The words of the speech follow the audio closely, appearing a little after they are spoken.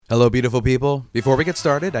Hello, beautiful people. Before we get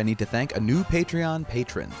started, I need to thank a new Patreon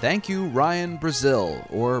patron. Thank you, Ryan Brazil,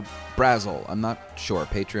 or Brazel. I'm not sure.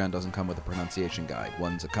 Patreon doesn't come with a pronunciation guide.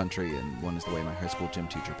 One's a country, and one is the way my high school gym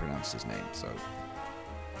teacher pronounced his name. So,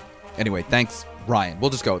 anyway, thanks, Ryan. We'll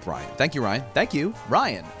just go with Ryan. Thank you, Ryan. Thank you,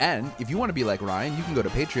 Ryan. And if you want to be like Ryan, you can go to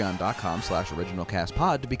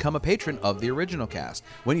patreon.com/originalcastpod to become a patron of the Original Cast.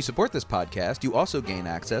 When you support this podcast, you also gain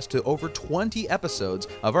access to over 20 episodes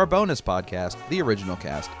of our bonus podcast, The Original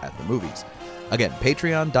Cast at the Movies. Again,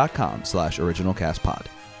 patreon.com/originalcastpod.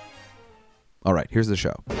 All right, here's the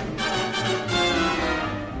show.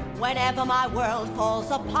 Whenever my world falls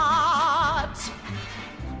apart,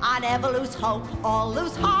 I never lose hope or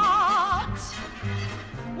lose heart.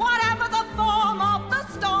 Whatever the form of the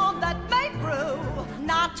storm that may brew,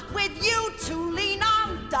 not with you to lean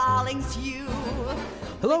on, darlings, you.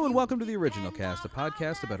 Hello and welcome to The Original Cast, a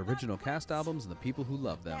podcast about original cast albums and the people who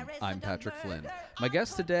love them. I'm Patrick Flynn. My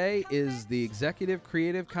guest today is the Executive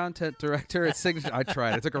Creative Content Director at Signature. I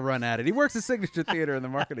tried. I took a run at it. He works at Signature Theater in the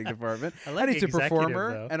marketing department. And he's a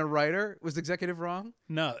performer and a writer. Was executive wrong?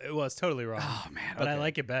 No, it was totally wrong. Oh, man. But okay. I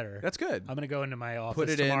like it better. That's good. I'm going to go into my office Put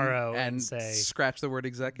it tomorrow in and say, scratch the word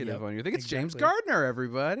executive on you. I think it's James exactly. Gardiner,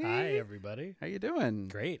 everybody. Hi, everybody. How you doing?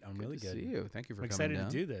 Great. I'm really good good. to see you. Thank you for I'm coming excited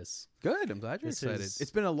down. to do this. Good. I'm glad you're This excited. is-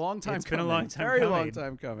 It's been a long time It's coming. been a long time Very coming. long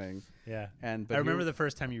time coming. Yeah. But I remember the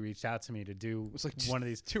first time you reached out to me to do it was like one of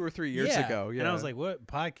these 2 or 3 years ago. Yeah. And I was like, what?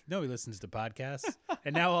 Nobody listens to podcasts.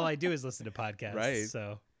 And now all I do is listen to podcasts. Right.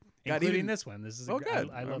 So, Got including even- this one. This is Oh, good.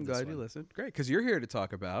 I love I'm this glad one. you listened. Great, because you're here to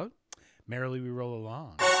talk about. Merrily We Roll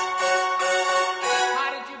Along.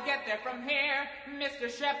 How did you get there from here, Mr.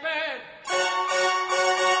 Shepherd?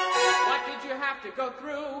 What did you have to go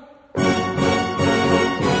through?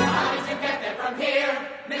 How did you get there from here,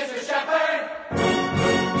 Mr. Shepherd?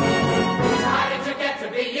 How did you get to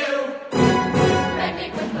be you?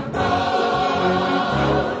 Ready with the road,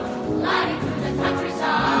 gliding through the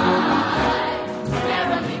countryside.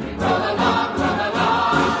 Merrily we roll along,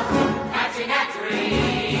 catching at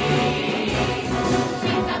dreams.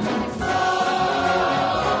 Things are moving slow,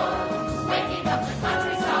 waking up the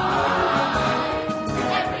countryside.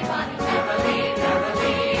 Everybody merrily,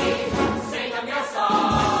 merrily, sing 'em your song.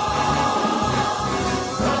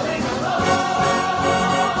 Rolling along,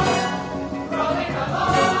 rolling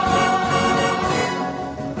along,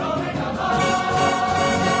 rolling along.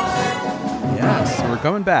 Yes, we're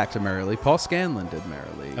coming back to Merrily. Paul Scanlon did Merrily.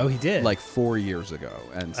 Oh, he did? Like 4 years ago,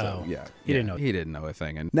 and so Oh, yeah, he didn't know. He didn't know a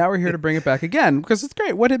thing, and now we're here to bring it back again because it's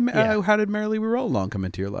great. How did Merrily We Roll Along come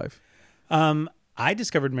into your life? I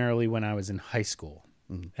discovered Merrily when I was in high school.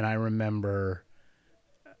 Mm-hmm. And I remember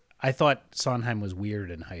I thought Sondheim was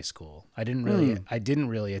weird in high school. I didn't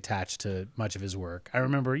really attach to much of his work. I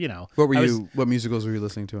remember, What musicals were you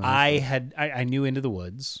listening to? I knew Into the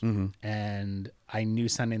Woods Mm-hmm. and I knew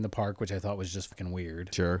Sunday in the Park, which I thought was just fucking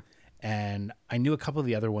weird. Sure. And I knew a couple of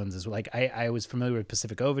the other ones as well. Like I was familiar with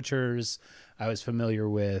Pacific Overtures. I was familiar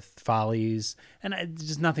with Follies, and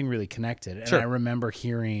just nothing really connected. And Sure. I remember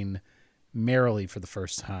hearing Merrily for the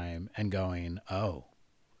first time and going, oh.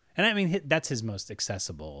 And I mean, that's his most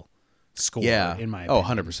accessible score, Yeah. in my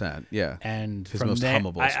opinion. 100%. Yeah. And His from most there,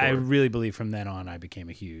 hummable I score. really believe from then on I became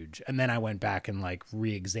a huge. And then I went back and like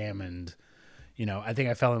re-examined. I think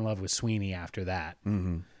I fell in love with Sweeney after that.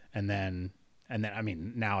 Mm-hmm. And then I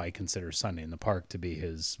mean, now I consider Sunday in the Park to be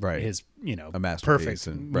his Right. his A masterpiece perfect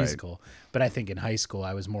and- right. musical. But I think in high school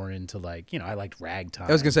I was more into like I liked Ragtime.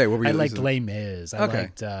 I was gonna say, what were you I liked listening- Les Mis. I Okay.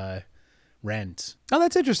 liked Rent. Oh,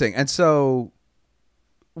 that's interesting. And so,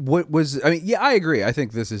 what was? I mean, yeah, I agree. I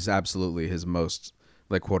think this is absolutely his most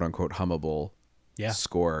like quote unquote hummable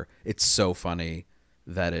score. It's so funny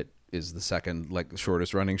that it is the second like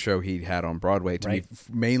shortest running show he had on Broadway to me,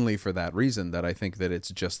 mainly for that reason. That I think that it's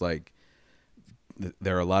just like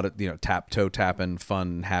there are a lot of toe tapping,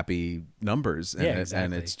 fun, happy numbers, and, exactly.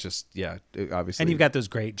 and it's just obviously. And you've got those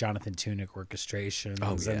great Jonathan Tunick orchestrations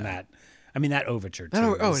yeah. and that. I mean, that overture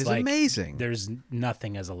too. It is amazing. There's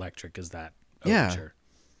nothing as electric as that Yeah. overture.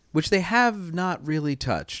 which they have not really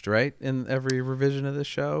touched, right? In every revision of the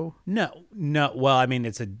show. No. Well, I mean,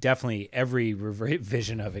 it's definitely every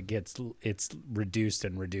revision of it it's reduced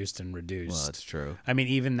and reduced and reduced. Well, that's true. I mean,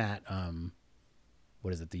 even that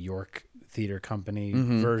what is it? The York Theater Company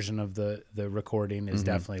version of the recording is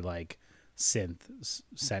definitely like synth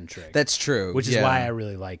centric. That's true. Which is why I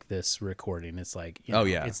really like this recording. It's like,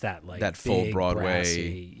 it's that like that full big, Broadway,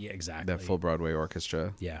 brassy, yeah, exactly. that full Broadway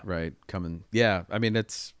orchestra. Yeah. Right. Coming. Yeah. I mean,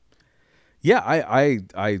 it's. Yeah,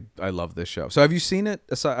 I love this show. So have you seen it?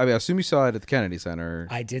 I assume you saw it at the Kennedy Center.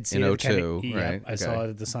 I did see in it at 02, Kennedy, right? I saw it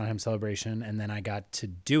at the Sondheim Celebration, and then I got to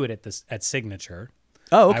do it at Signature.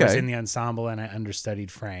 Oh, okay. I was in the ensemble and I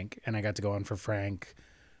understudied Frank, and I got to go on for Frank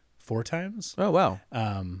 4 times. Oh, wow.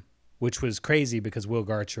 Which was crazy because Will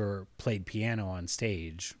Garcher played piano on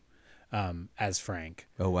stage as Frank.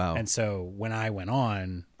 Oh, wow. And so when I went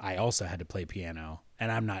on, I also had to play piano,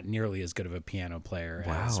 and I'm not nearly as good of a piano player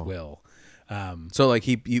as Will. So like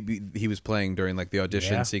he was playing during like the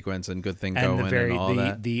audition sequence and Good Thing Going and all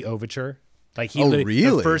that. The overture. Like really?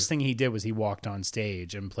 The first thing he did was he walked on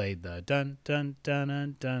stage and played the dun dun dun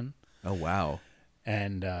dun dun. Oh, wow.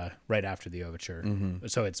 And right after the overture.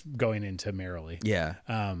 So it's going into Merrily. Yeah.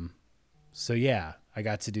 So yeah, I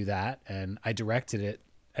got to do that, and I directed it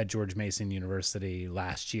at George Mason University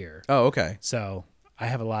last year. Oh, okay. So I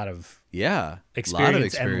have a lot of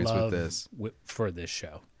experience, and love with this for this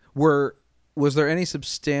show. Was there any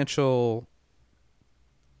substantial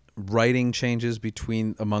writing changes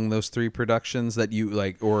among those 3 productions that you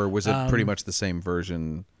like, or was it pretty much the same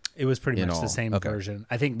version? It was pretty much all? the same Okay. version.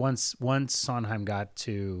 I think once Sondheim got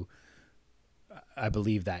to, I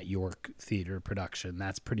believe, that York Theater production,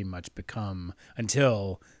 that's pretty much become,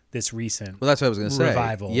 until this recent Well, that's what I was going to say.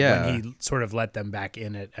 revival, Yeah. when he sort of let them back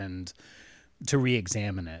in it and to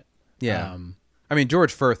re-examine it. Yeah. I mean,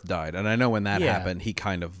 George Firth died, and I know when that Yeah. happened, he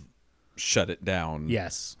kind of shut it down.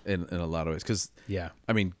 Yes. In a lot of ways, because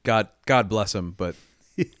I mean, God bless him, but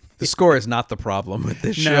the score is not the problem with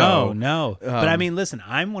this show. No. But I mean, listen,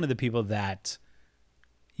 I'm one of the people that,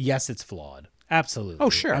 yes, it's flawed. Absolutely. Oh,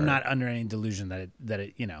 sure. I'm not under any delusion that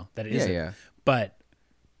it isn't. Yeah. But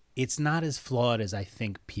it's not as flawed as I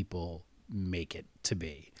think people make it to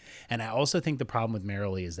be. And I also think the problem with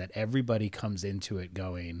Merrily is that everybody comes into it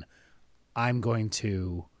going, I'm going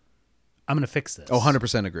to fix this. Oh,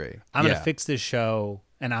 100% agree. I'm going to fix this show,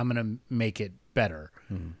 and I'm going to make it better.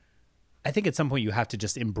 I think at some point you have to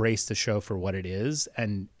just embrace the show for what it is,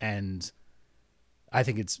 and I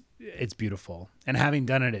think it's beautiful. And having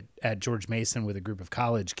done it at George Mason with a group of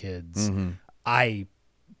college kids, I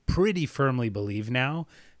pretty firmly believe now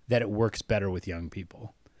that it works better with young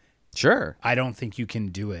people. Sure. I don't think you can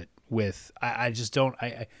do it with. I just don't.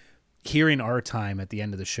 Hearing our time at the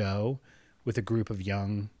end of the show with a group of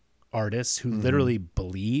young artists who literally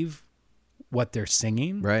believe what they're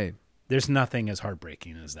singing. Right. There's nothing as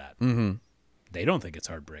heartbreaking as that. They don't think it's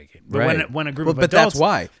heartbreaking. But Right. when a group of but adults, that's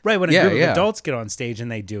why. Right, when a group of adults get on stage and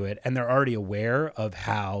they do it, and they're already aware of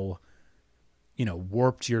how,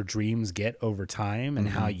 warped your dreams get over time, and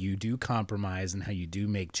how you do compromise and how you do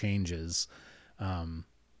make changes,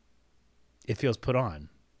 it feels put on.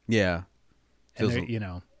 Yeah.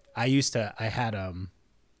 And I had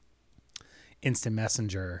instant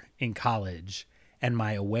messenger in college, and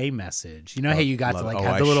my away message, how you got to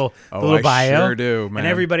have the little bio. I sure do, man. And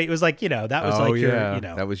everybody, it was like, that was your,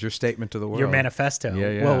 that was your statement to the world. your manifesto.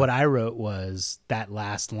 Yeah. Well, what I wrote was that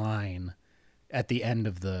last line at the end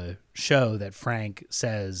of the show that Frank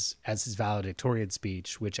says as his valedictorian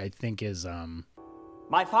speech, which I think is,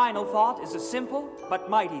 My final thought is a simple but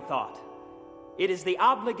mighty thought. It is the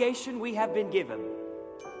obligation we have been given.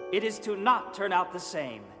 It is to not turn out the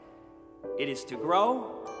same. It is to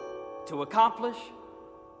grow, to accomplish,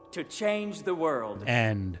 to change the world.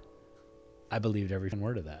 and I believed every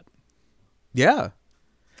word of that. Yeah.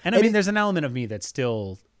 And I mean, there's an element of me that's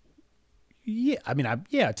still,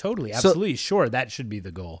 totally, absolutely, sure, that should be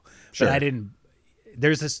the goal. Sure. But I didn't.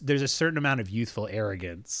 There's a certain amount of youthful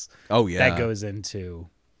arrogance. Oh, yeah. That goes into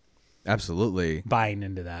Absolutely. buying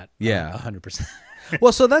into that. Yeah. 100%.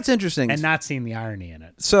 Well, so that's interesting. And not seeing the irony in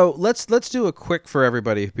it. So let's do a quick, for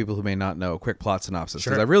everybody, people who may not know, a quick plot synopsis,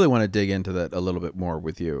 because Sure. I really want to dig into that a little bit more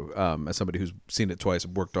with you, as somebody who's seen it twice,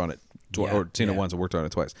 worked on it, or seen it once and worked on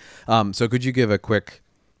it twice. So could you give a quick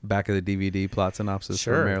back of the DVD plot synopsis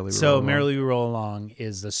for Merrily? Merrily We Roll Along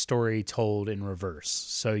is the story told in reverse.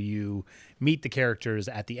 So you meet the characters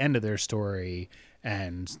at the end of their story,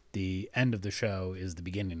 and the end of the show is the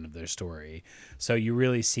beginning of their story. So you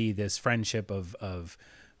really see this friendship of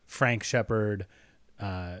Frank Shepard,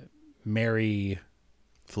 Mary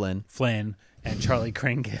Flynn, and Charlie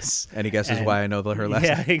Kringus. Any guesses why I know her last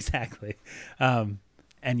name? Yeah, exactly. And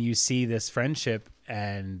you see this friendship,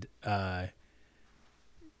 and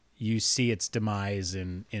you see its demise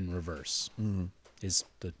in reverse. Is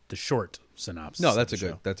the short synopsis. No, that's of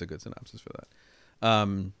the a good synopsis for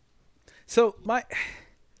that. So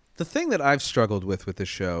the thing that I've struggled with this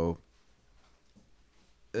show,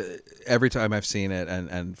 every time I've seen it,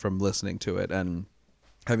 and from listening to it and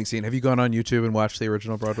having seen, have you gone on YouTube and watched the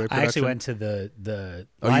original Broadway production? I actually went to the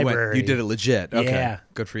library. You did it legit. Okay, Yeah.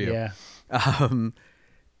 good for you. Yeah.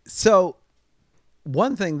 So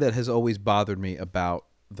one thing that has always bothered me about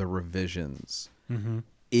the revisions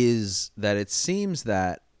is that it seems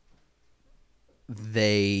that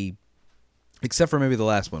they, except for maybe the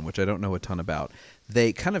last one, which I don't know a ton about,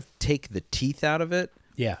 they kind of take the teeth out of it.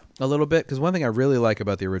 Yeah. A little bit, because one thing I really like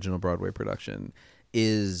about the original Broadway production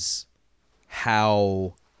is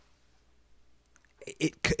how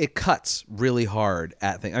it cuts really hard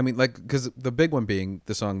at things. I mean, like, because the big one being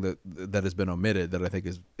the song that has been omitted that I think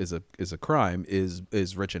is a crime is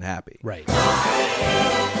 "Rich and Happy." Right.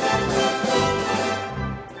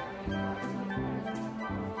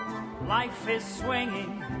 Life is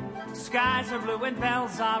swinging, skies are blue and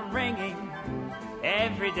bells are ringing.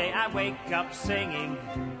 Every day I wake up singing,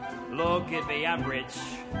 look at me, I'm rich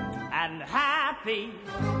and happy.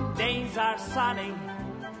 Days are sunny,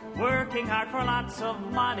 working hard for lots of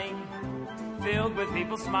money. Filled with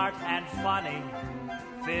people smart and funny,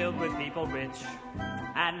 filled with people rich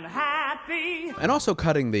and happy. And also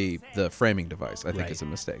cutting the framing device, I think, Right. is a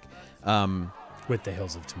mistake. With the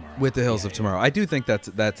Hills of Tomorrow. With the Hills of Tomorrow, I do think that's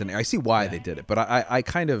I see why they did it, but I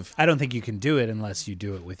kind of I don't think you can do it unless you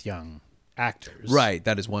do it with young actors. right.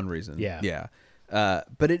 That is one reason. Yeah.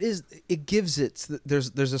 But it gives it.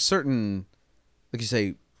 There's a certain, like you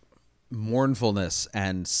say, mournfulness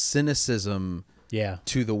and cynicism. Yeah.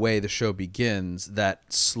 To the way the show begins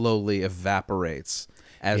that slowly evaporates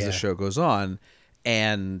as Yeah. the show goes on,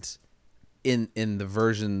 and in the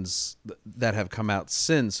versions that have come out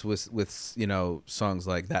since with songs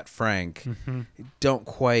like That Frank don't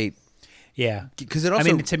quite Yeah. because it also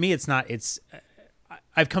I mean, to me, it's not.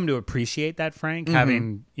 I've come to appreciate That Frank,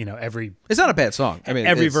 having every it's not a bad song. I mean,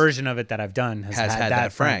 every it's- version of it that I've done has had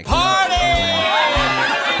That Frank.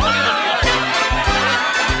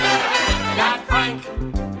 That Frank,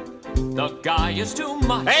 the guy is too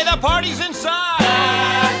much. Hey, the party's inside.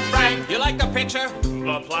 That Frank, you like the picture?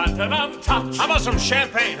 The platinum touch. How about some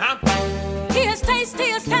champagne, huh? He is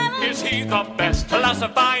tasty as talent. Is he the best? Plus a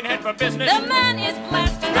fine head for business. The man is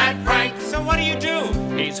blessed. That Frank. So what do?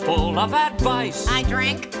 He's full of advice. I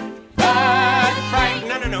drink. That Frank.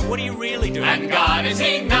 No. What do you really do? And God, is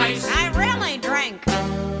he nice? I really drink.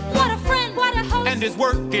 What a friend, what a host. And his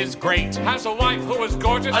work is great. Has a wife who is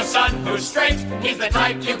gorgeous. A son who's straight. He's the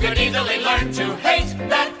type you could easily learn to hate.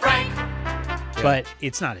 That Frank. But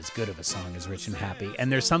it's not as good of a song as Rich and Happy.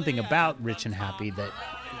 And there's something about Rich and Happy that,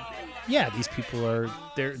 yeah, these people are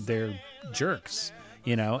they're jerks,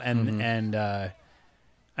 and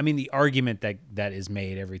I mean, the argument that is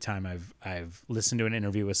made every time I've listened to an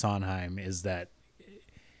interview with Sondheim is that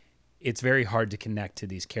it's very hard to connect to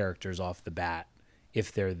these characters off the bat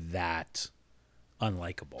if they're that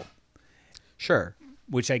unlikable. Sure.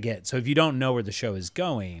 Which I get. So if you don't know where the show is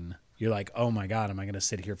going, you're like, oh my God, am I going to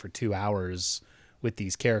sit here for 2 hours with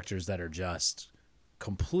these characters that are just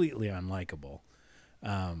completely unlikable?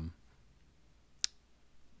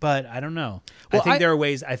 But I don't know. Well, I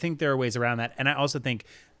think there are ways around that. And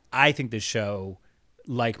I think this show,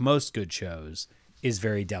 like most good shows, is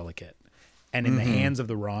very delicate. And in the hands of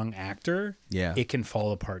the wrong actor, it can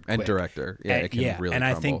fall apart quick. And director. Yeah, it can really And I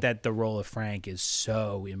crumble. think that the role of Frank is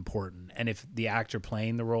so important. And if the actor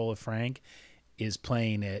playing the role of Frank is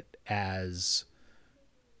playing it as,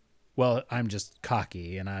 well, I'm just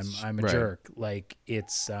cocky and I'm a Right. jerk, like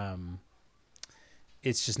it's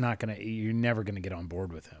just not you're never gonna get on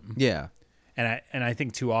board with him. Yeah. And I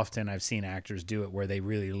think too often I've seen actors do it where they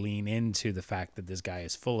really lean into the fact that this guy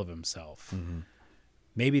is full of himself. Mm-hmm.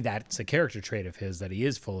 Maybe that's a character trait of his, that he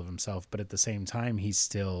is full of himself, but at the same time he's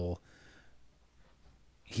that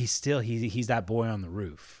boy on the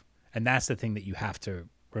roof. And that's the thing that you have to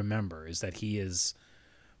remember, is that he's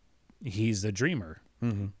the dreamer.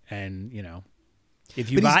 Mm-hmm. And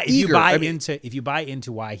if you buy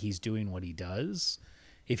into why he's doing what he does,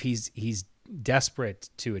 if he's desperate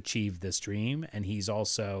to achieve this dream, and he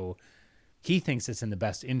thinks it's in the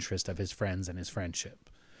best interest of his friends and his friendship,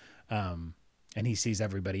 and he sees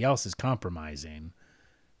everybody else as compromising,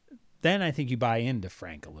 then I think you buy into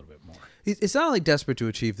Frank a little bit more. It's not only desperate to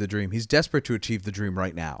achieve the dream, he's desperate to achieve the dream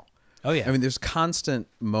right now. Oh yeah. I mean, there's constant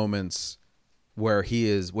moments where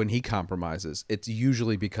when he compromises, it's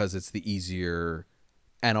usually because it's the easier,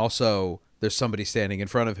 and also there's somebody standing in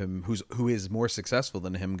front of him who is more successful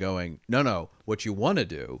than him going, no, what you want to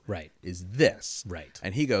do is this. Right.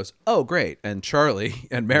 And he goes, oh, great. And Charlie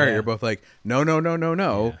and Mary are both like, no,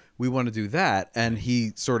 we want to do that. And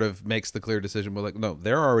he sort of makes the clear decision. We're like, no,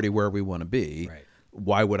 they're already where we want to be. Right.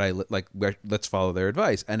 Why would I, let's follow their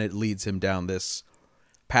advice. And it leads him down this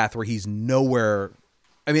path where he's nowhere.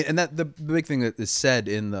 I mean, and that the big thing that is said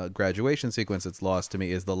in the graduation sequence that's lost to me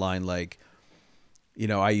is the line like,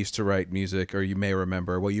 I used to write music, or you may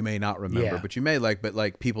remember. Well, you may not remember, but you may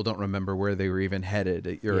but people don't remember where they were even headed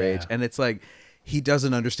at your age. And it's like, he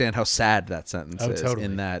doesn't understand how sad that sentence is. Totally.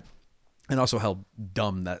 In that And also how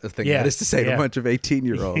dumb that thing that is to say to a bunch of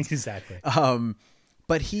 18-year-olds. Exactly.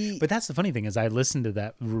 But that's the funny thing is I listened to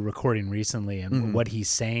that recording recently and what he's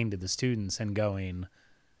saying to the students and going,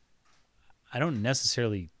 I don't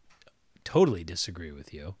necessarily totally disagree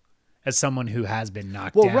with you as someone who has been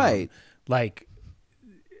knocked down. Right. Like,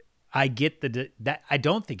 I get that I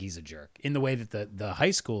don't think he's a jerk in the way that the high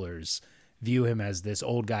schoolers view him as this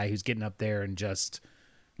old guy who's getting up there and just,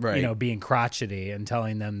 being crotchety and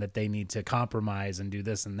telling them that they need to compromise and do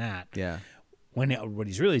this and that. Yeah. When what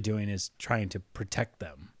he's really doing is trying to protect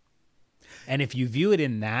them. And if you view it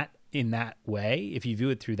in that way, if you view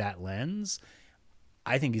it through that lens,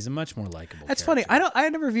 I think he's a much more likable That's character. funny. I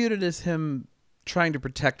never viewed it as him trying to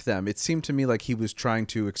protect them. It seemed to me like he was trying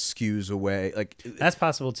to excuse away. Like that's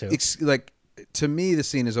possible too. To me, the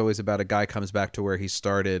scene is always about a guy comes back to where he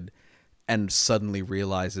started and suddenly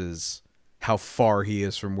realizes how far he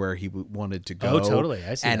is from where he wanted to go. Oh, totally.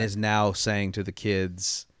 I see and that. is now saying to the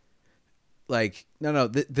kids, like, no,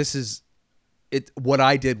 this is it. What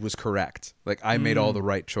I did was correct. Like, I made all the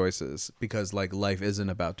right choices because, like, life isn't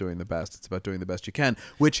about doing the best. It's about doing the best you can.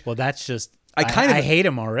 Which, well, that's just I hate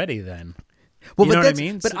him already. Then, well, you know but what I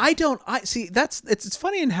mean? But I don't. I see. It's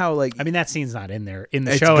funny in how, like, I mean, that scene's not in there in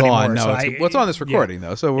the it's show gone. anymore. No, So it's on this recording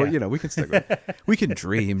though, so Yeah. we can stick with it. We can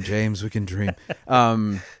dream, James. We can dream.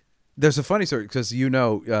 There's a funny story because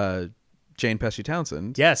Jane Pesci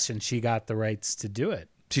Townsend. Yes, and she got the rights to do it.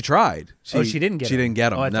 She tried. She didn't get She them. didn't get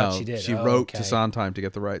them. Oh, I no, thought she did. She Oh, wrote to okay. Sondheim to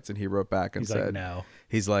get the rights, and he wrote back and He's like, said, no.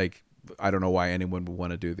 He's like, I don't know why anyone would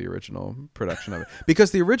want to do the original production of it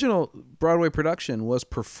because the original Broadway production was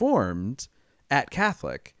performed at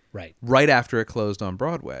Catholic. Right after it closed on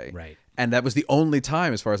Broadway. Right. And that was the only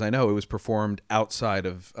time, as far as I know, it was performed outside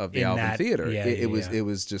of the In Alvin that- Theater. yeah, It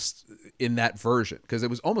was just in that version because it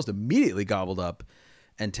was almost immediately gobbled up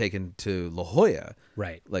and taken to La Jolla.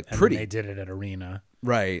 Right. Like and pretty. then they did it at Arena.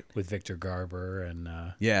 Right. With Victor Garber and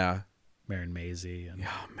Yeah. Marin Maisie. And,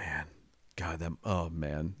 Oh man. God, oh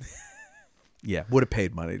man. Yeah, would have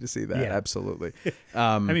paid money to see that. Yeah. Absolutely.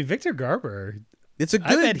 I mean, Victor Garber. It's a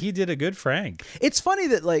good. I bet he did a good Frank. It's funny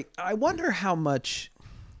that, like, I wonder how much,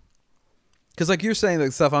 because, like, you're saying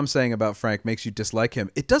the stuff I'm saying about Frank makes you dislike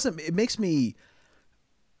him. It doesn't. It makes me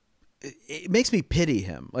pity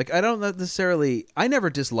him. Like, I don't necessarily. I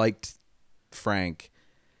never disliked Frank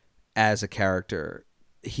as a character.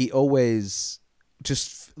 He always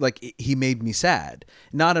just, like, he made me sad,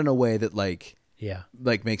 not in a way that, like,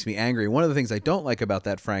 makes me angry. One of the things I don't like about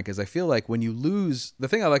that Frank is I feel like when you lose, the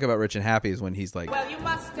thing I like about Rich and Happy is when he's like, well, you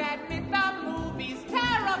must admit the movie's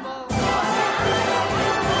terrible.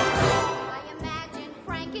 I imagine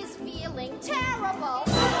Frank is feeling terrible.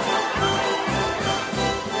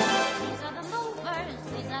 These are the movers,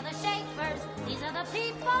 these are the shakers, these are the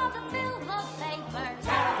people that fill the papers.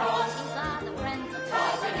 Terrible. These are the friends of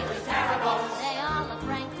Frank. And it was terrible. They all love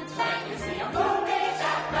Frank to thank. You see a movie,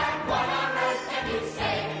 Jack Black, what on earth can you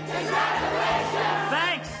say? Congratulations.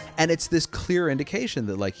 Thanks. and it's this clear indication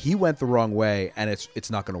that, like, he went the wrong way and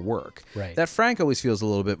it's not going to work. Right. That Frank always feels a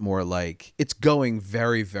little bit more like it's going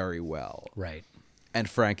very, very well. Right. And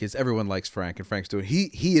Frank is, everyone likes Frank, and Frank's doing, he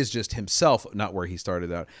is just himself, not where he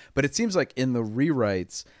started out. But it seems like in the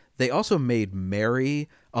rewrites, they also made Mary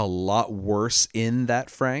a lot worse in that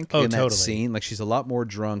Frank, in that totally. scene. Like, she's a lot more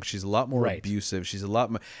drunk. She's a lot more Right. abusive. She's a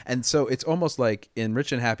lot more. And so it's almost like in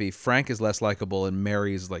Rich and Happy, Frank is less likable and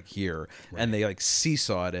Mary's like here. Right. And they like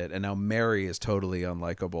seesawed it. And now Mary is totally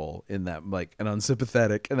unlikable in that, like, and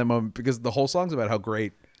unsympathetic in that moment, because the whole song's about how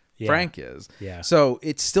great Frank is. Yeah. So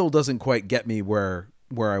it still doesn't quite get me where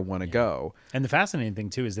I want to go. And the fascinating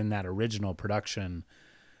thing too is in that original production,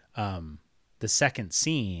 the second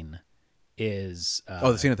scene is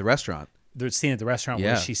the scene at the restaurant. The scene at the restaurant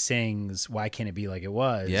Yeah. where she sings "Why Can't It Be Like It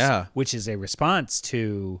Was?" Yeah. which is a response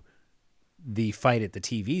to the fight at the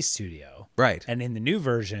TV studio. Right. And in the new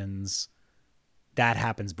versions, that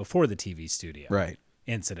happens before the TV studio Right.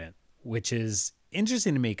 incident, which is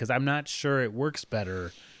interesting to me because I'm not sure it works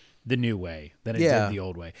better the new way than it Yeah. did the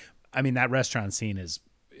old way. I mean, that restaurant scene is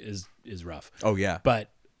rough. Oh, yeah.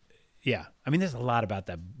 But yeah, I mean, there's a lot about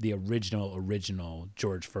the original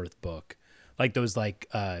George Firth book, like those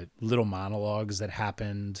little monologues that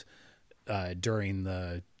happened during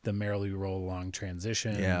the Merrily Roll Along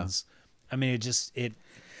transitions. Yeah. I mean,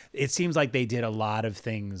 it seems like they did a lot of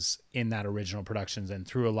things in that original productions and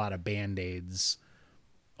threw a lot of Band-Aids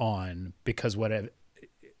on, because what it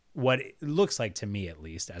looks like to me, at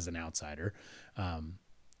least as an outsider,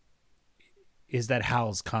 is that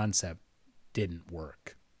Hal's concept didn't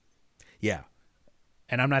work. Yeah.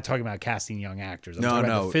 And I'm not talking about casting young actors. I'm No, talking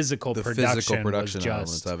no. about the physical production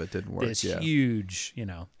elements was just of it didn't work. this Yeah. huge, you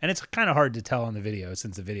know. And it's kind of hard to tell on the video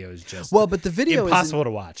since the video is just Well, but the video impossible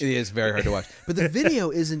to watch. It is very hard to watch. But the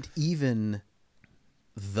video isn't even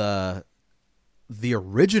the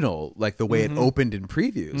original, like the way it opened in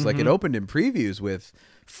previews. Like it opened in previews with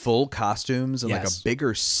full costumes and like a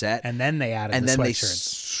bigger set, And then they added and the then they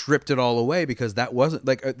sweatshirts. stripped it all away because that wasn't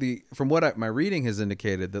like from what my reading has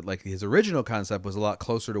indicated that like his original concept was a lot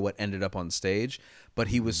closer to what ended up on stage, but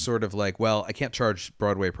he was sort of like, well, I can't charge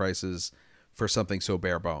Broadway prices for something so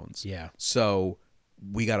bare bones. Yeah. So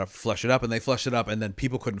we got to flesh it up, and they fleshed it up, and then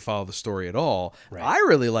people couldn't follow the story at all. Right. I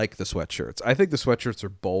really like the sweatshirts. I think the sweatshirts are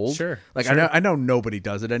bold. Sure, Like sure. I know nobody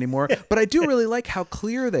does it anymore, but I do really like how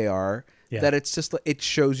clear they are. Yeah. That it's just like it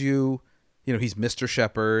shows you, you know, he's Mr.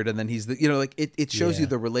 Shepherd, and then he's the, you know, like it shows you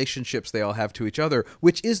the relationships they all have to each other,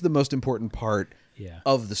 which is the most important part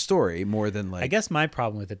of the story, more than like. I guess my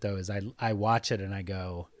problem with it though is I watch it and I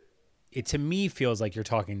go, it to me feels like you're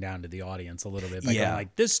talking down to the audience a little bit. By going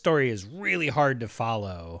like, this story is really hard to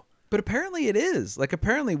follow. But apparently it is. Like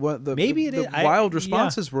apparently what the Maybe it the is. wild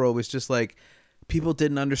responses were always just like people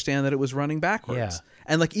didn't understand that it was running backwards. Yeah.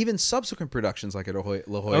 And like even subsequent productions like at La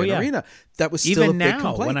Jolla Arena, that was still even a big now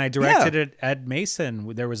complaint. when I directed it at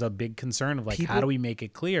Mason, there was a big concern of like, how do we make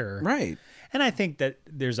it clear? Right. And I think that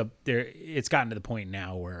it's gotten to the point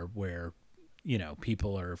now where you know,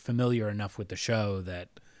 people are familiar enough with the show that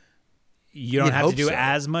you don't have to do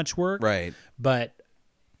as much work. Right. But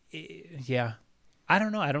yeah, I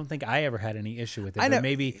don't know. I don't think I ever had any issue with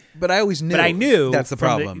it. But I always knew. But I knew that's the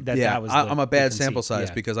problem. that was I'm a bad sample conceit.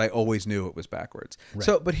 size because I always knew it was backwards. Right.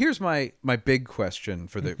 So, but here's my big question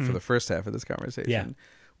for the first half of this conversation,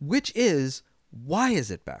 which is why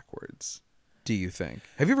is it backwards? Do you think?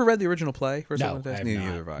 Have you ever read the original play? No, I have Neither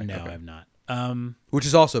not. have I. No, Okay. I have not. Which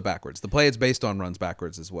is also backwards. The play it's based on runs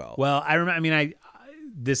backwards as well. Well, I remember. I mean,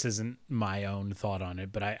 this isn't my own thought on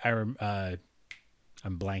it, but I'm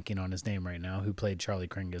blanking on his name right now, who played Charlie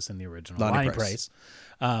Kringus in the original. Lonnie Price.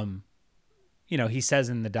 You know, he says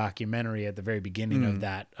in the documentary at the very beginning of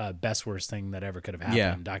that best worst thing that ever could have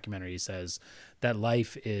happened documentary, he says that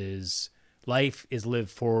life is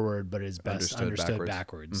lived forward, but is best understood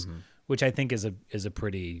backwards. Which I think is a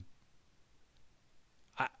pretty.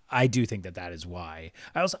 I do think that is why.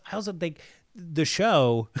 I also think the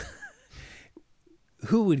show.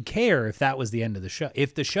 Who would care if that was the end of the show?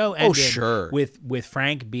 If the show ended with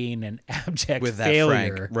Frank being an abject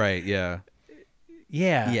failure, Frank, right? Yeah.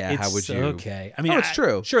 Yeah. How would you? Okay. I mean, it's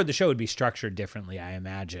true. Sure, the show would be structured differently, I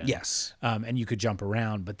imagine. Yes. And you could jump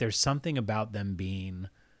around, but there's something about them being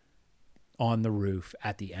on the roof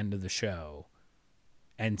at the end of the show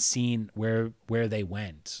and seeing where they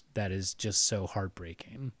went that is just so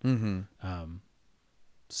heartbreaking.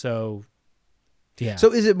 So. Yeah.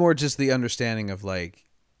 So is it more just the understanding of like,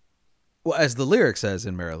 well, as the lyric says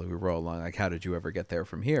in Merrily We Roll Along, like, how did you ever get there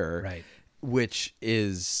from here? Right. Which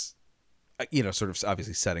is, you know, sort of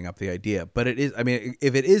obviously setting up the idea. But it is, I mean,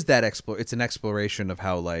 if it is that it's an exploration of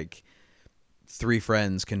how like three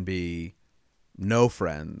friends can be no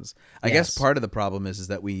friends. I guess part of the problem is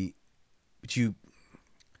that we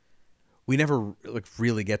never like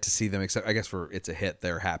really get to see them, except I guess for It's a Hit,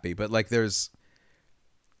 they're happy. But like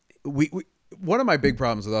one of my big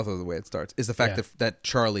problems with the way it starts is the fact that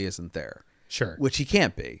Charlie isn't there. Sure. Which he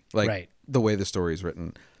can't be, like the way the story is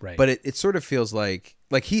written. Right. But it sort of feels like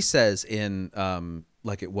he says in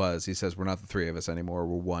Like It Was, he says, we're not the three of us anymore.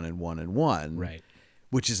 We're one and one and one. Right.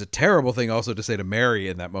 Which is a terrible thing also to say to Mary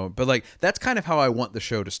in that moment. But like, that's kind of how I want the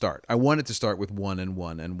show to start. I want it to start with one and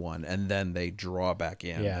one and one, and then they draw back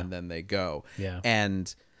in and then they go. Yeah.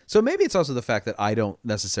 And so maybe it's also the fact that I don't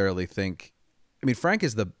necessarily think, I mean, Frank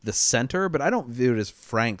is the center, but I don't view it as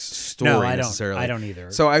Frank's story necessarily. I don't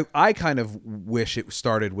either. So I kind of wish it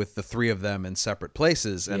started with the three of them in separate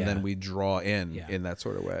places, and then we draw in that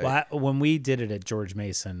sort of way. Well, when we did it at George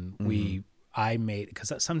Mason, I made,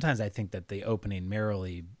 because sometimes I think that the opening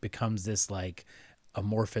Merrily becomes this like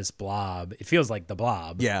amorphous blob. It feels like the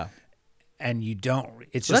Blob. Yeah. And you don't.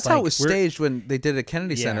 It's well, just that's how it was staged when they did it at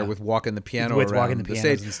Kennedy Center with walking the piano around the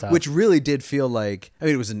stage, and stuff. which really did feel like. I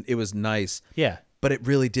mean, it was nice. Yeah, but it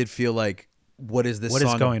really did feel like, what is this? What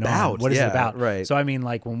song is going about? on? What is it about? Right. So I mean,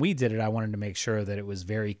 like when we did it, I wanted to make sure that it was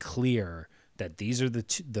very clear that these are the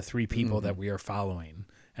three people that we are following,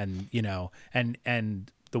 and you know,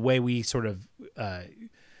 and the way we sort of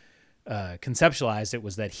conceptualized it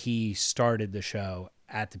was that he started the show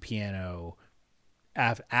at the piano.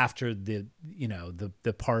 After the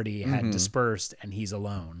party had dispersed and he's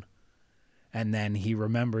alone, and then he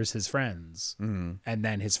remembers his friends, and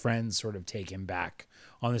then his friends sort of take him back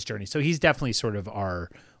on this journey. So he's definitely sort of our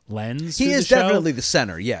lens. He through is the show. definitely the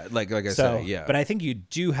center. Yeah, like I say, yeah. But I think you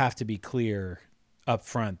do have to be clear up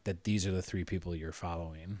front that these are the three people you're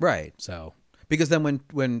following. Right. So Because then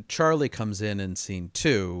when Charlie comes in scene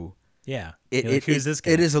 2, yeah, who's this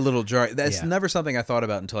guy? it is a little jarring. That's Yeah. never something I thought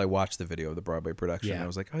about until I watched the video of the Broadway production. Yeah. I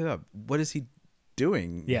was like, oh yeah, what is he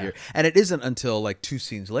doing Yeah. here? And it isn't until like 2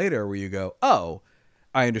 scenes later where you go, oh,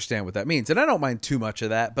 I understand what that means. And I don't mind too much of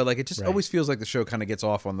that, but like it just Right. always feels like the show kind of gets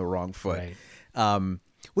off on the wrong foot. Right.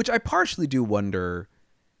 Which I partially do wonder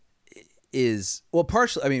is, well,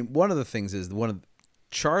 partially, I mean, one of the things is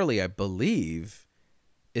Charlie, I believe,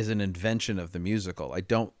 is an invention of the musical. I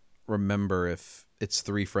don't remember if it's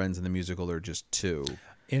 3 friends in the musical or just 2.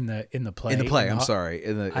 in the play. In the play, In I'm the- sorry.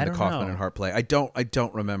 In the I don't Kaufman know. and Hart play. I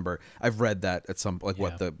don't remember. I've read that at some, like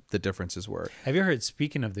what Yeah. the differences were. Have you heard,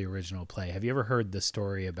 speaking of the original play, have you ever heard the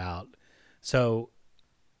story about, so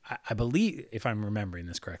I believe, if I'm remembering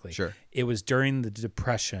this correctly, Sure. it was during the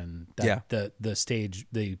Depression that Yeah.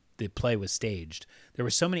 the play was staged. There were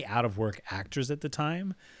so many out of work actors at the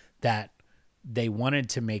time that they wanted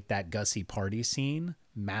to make that Gussie party scene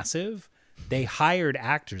massive. They hired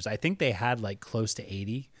actors. I think they had like close to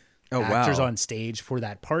 80 actors wow. on stage for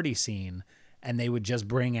that party scene, and they would just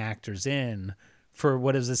bring actors in for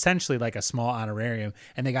what is essentially like a small honorarium,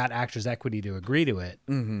 and they got Actors Equity to agree to it.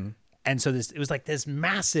 Mm-hmm. And so it was like this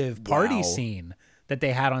massive party Wow. scene that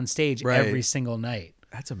they had on stage Right. every single night.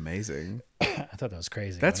 That's amazing. I thought that was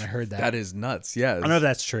crazy That's when I heard that. That is nuts. Yeah. I don't know if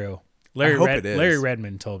that's true. Larry hope it is. Larry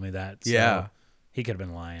Redmond told me that. So Yeah. he could have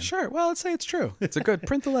been lying. Sure. Well, let's say it's true. It's a good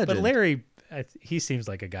print the legend. But Larry, he seems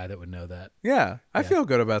like a guy that would know that. Yeah, I feel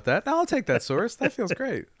good about that. I'll take that source. That feels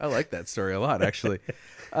great. I like that story a lot, actually.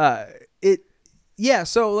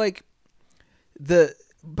 So like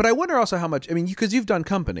but I wonder also how much, I mean, because you've done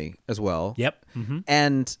Company as well. Yep. Mm-hmm.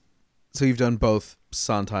 And so you've done both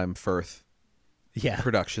Sondheim Firth Yeah.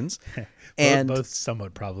 productions. And both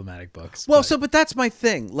somewhat problematic books. well, but- but that's my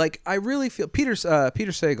thing. Like, I really feel Peter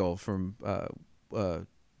Sagal from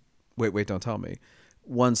Wait, Don't Tell Me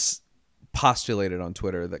once postulated on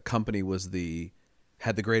Twitter that Company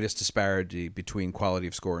had the greatest disparity between quality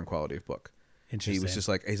of score and quality of book. He Interesting. was just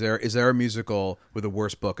like, is there a musical with a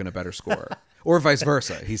worse book and a better score? Or vice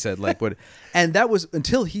versa. He said, like, what? And that was,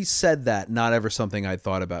 until he said that, not ever something I'd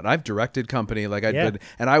thought about. I've directed Company, like I did,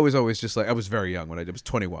 and I was always just like, I was very young when I was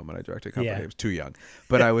 21 when I directed Company. Yeah. I was too young.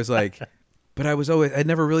 But I was like, I'd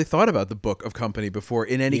never really thought about the book of Company before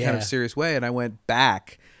in any kind of Yeah. serious way. And I went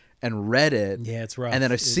back and read it. Yeah, it's rough. And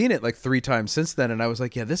then I've seen it like 3 times since then. And I was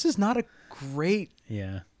like, yeah, this is not a great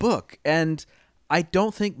yeah. book. And I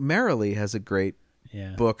don't think Merrily has a great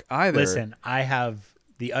Yeah. book either. Listen, I have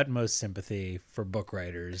the utmost sympathy for book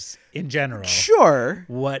writers in general. Sure.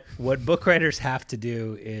 What book writers have to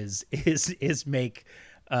do is make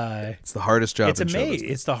It's the hardest job it's a in show maze.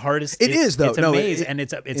 business. It's the hardest. It is, though. It's a No, maze, it- and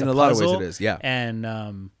it's in a a lot of ways puzzle. it is, yeah. And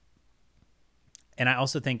I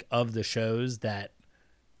also think of the shows that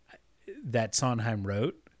Sondheim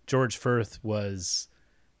wrote, George Firth was,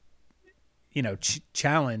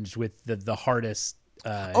 challenged with the hardest.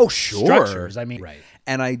 Oh, sure. Structures. I mean, right.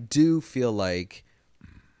 And I do feel like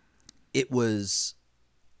it was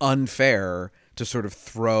unfair to sort of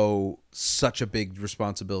throw such a big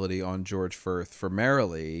responsibility on George Firth for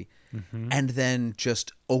Merrily and then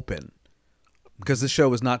just open. Because the show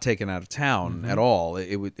was not taken out of town at all.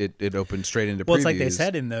 It opened straight into Well, previews. it's like they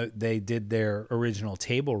said they did their original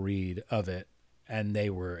table read of it, and they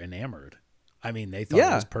were enamored. I mean, they thought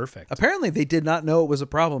it was perfect. Apparently, they did not know it was a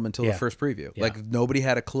problem until the Yeah. first preview. Yeah. Like, nobody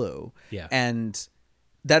had a clue. Yeah. And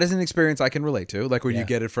that is an experience I can relate to. Like, when you Yeah.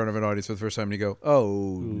 get in front of an audience for the first time and you go,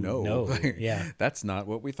 oh, no. no. Yeah. That's not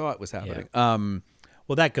what we thought was happening.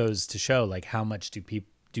 Well, that goes to show like how much do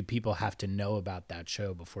people have to know about that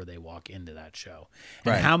show before they walk into that show,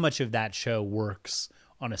 and Right. how much of that show works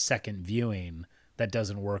on a second viewing that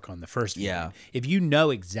doesn't work on the first viewing. Yeah. If you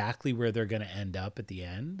know exactly where they're going to end up at the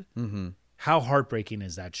end, how heartbreaking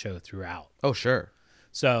is that show throughout? Oh, sure.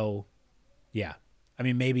 So, yeah, I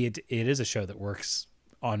mean, maybe it is a show that works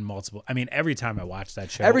on multiple. I mean, every time I watch that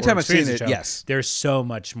show, Every or time I've seen experience the it, show, yes. there's so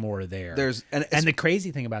much more there. And And the crazy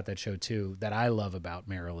thing about that show too, that I love about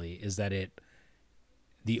Merrily, is that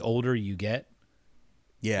the older you get,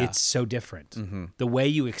 yeah. it's so different. The way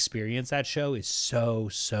you experience that show is so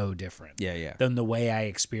different. Yeah. Than the way I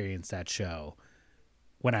experienced that show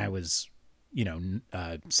when I was,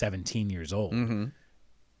 17 years old.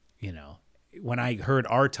 When I heard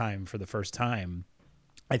Our Time for the first time,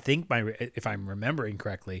 I think if I'm remembering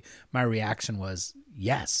correctly, my reaction was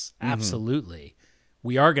yes, absolutely.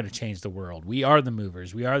 we are going to change the world. We are the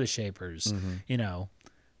movers. We are the shapers. Mm-hmm. You know,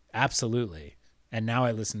 absolutely. And now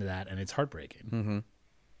I listen to that, and it's heartbreaking. Mm-hmm.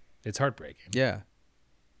 It's heartbreaking. Yeah.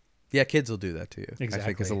 Yeah, kids will do that to you. Exactly. I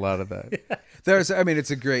think there's a lot of that. Yeah.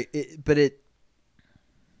 It's a great, but it's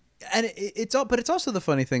also the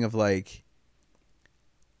funny thing of like,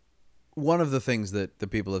 one of the things that the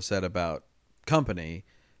people have said about Company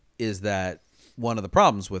is that one of the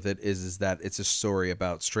problems with it is that it's a story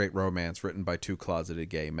about straight romance written by two closeted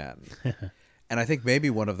gay men. And I think maybe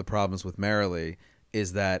one of the problems with Merrily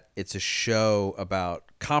is that it's a show about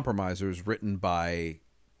compromisers written by,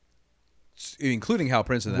 including Hal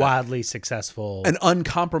Prince in that, Wildly successful and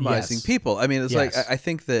uncompromising Yes. people. I mean, it's Yes. like I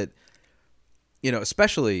think that, you know,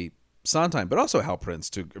 especially Sondheim, but also Hal Prince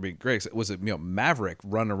too. I mean, Greg was a maverick,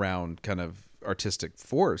 run around kind of artistic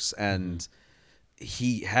force, and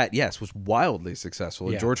he was wildly successful.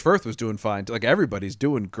 And Yeah. George Firth was doing fine. Like everybody's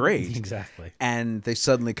doing great, Exactly. and they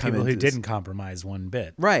suddenly come People into who this- didn't compromise one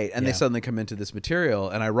bit. right, and they Yeah. suddenly come into this material,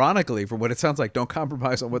 and ironically, from what it sounds like, don't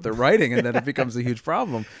compromise on what they're writing, and then it becomes a huge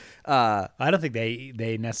problem. I don't think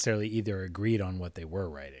they necessarily either agreed on what they were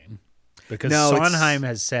writing, because No, it's- Sondheim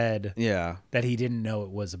has said Yeah, that he didn't know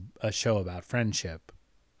it was a show about friendship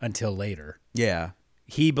until later. yeah,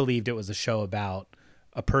 He believed it was a show about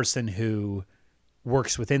a person who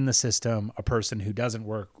works within the system, a person who doesn't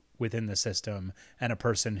work within the system, and a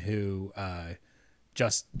person who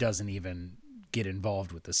just doesn't even get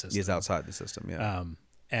involved with the system. he's outside the system. Yeah,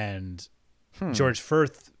 And George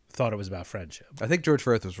Firth thought it was about friendship. I think George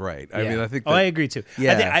Firth was right. I mean, I think. I agree too.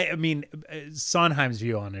 Yeah. I mean, Sondheim's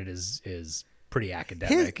view on it is pretty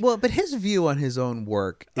academic. But his view on his own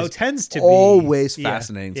work tends to be always yeah,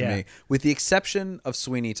 fascinating to yeah. me, with the exception of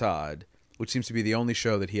Sweeney Todd, which seems to be the only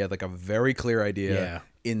show that he had like a very clear idea Yeah.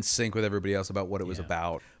 in sync with everybody else about what it was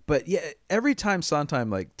about. But yeah, every time Sondheim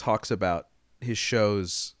like talks about his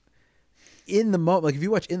shows in the moment, like if you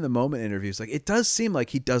watch In the Moment interviews, like it does seem like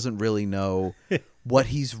he doesn't really know what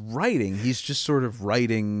he's writing. He's just sort of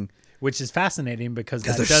writing. Which is fascinating because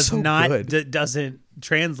that they're does so not good. doesn't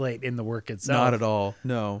translate in the work itself. Not at all.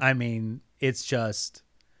 No. I mean, it's just.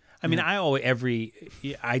 I mean,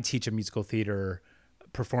 I teach a musical theater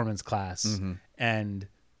performance class, Mm-hmm. and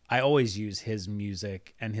I always use his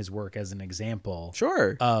music and his work as an example.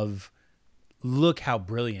 Sure. Of look how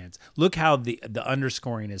brilliant. Look how the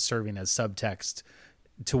underscoring is serving as subtext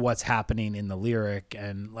to what's happening in the lyric,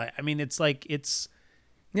 and like I mean, it's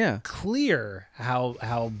Yeah. clear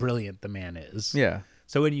how brilliant the man is. Yeah.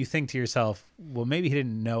 So when you think to yourself, well, maybe he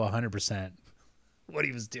didn't know 100% what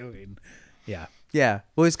he was doing. Yeah. Yeah.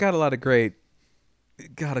 Well, he's got a great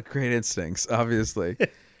instincts, obviously.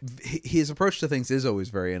 His approach to things is always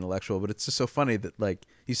very intellectual, but it's just so funny that, like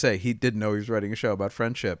you say, he didn't know he was writing a show about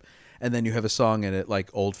friendship, and then you have a song in it like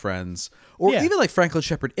Old Friends, or Yeah. even like Franklin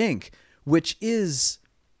Shepherd Inc., which is,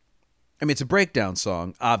 I mean, it's a breakdown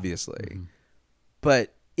song, obviously,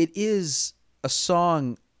 but it is a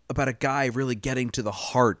song about a guy really getting to the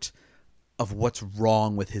heart of what's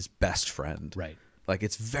wrong with his best friend. Right. Like,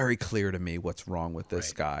 it's very clear to me what's wrong with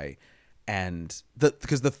this guy. And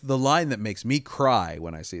because the line that makes me cry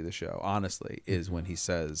when I see the show, honestly, is when he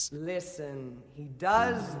says, Listen, he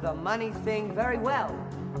does the money thing very well.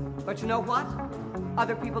 But you know what?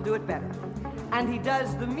 Other people do it better. And he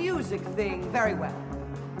does the music thing very well.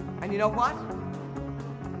 And you know what?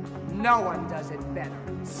 No one does it better.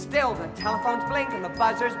 Still, the telephones blink and the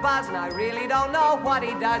buzzers buzz, and I really don't know what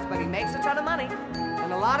he does, but he makes a ton of money.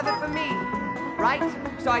 And a lot of it for me. Right?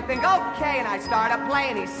 So I think, okay, and I start a play,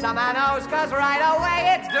 and he somehow knows, cause right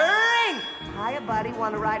away it's drink! Hiya, buddy,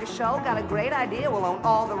 wanna write a show? Got a great idea, we'll own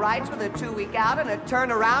all the rights with a 2-week out and a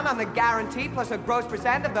turnaround on the guarantee, plus a gross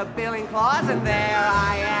 % of the billing clause, and there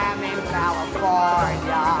I am in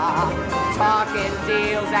California, talking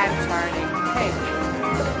deals and turning pink.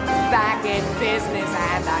 Back in business,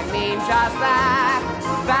 and I mean just that.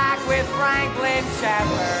 Back with Franklin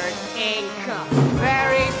Shepherd Inc.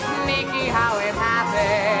 Very sneaky how it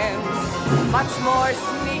happens. Much more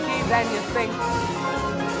sneaky than you think.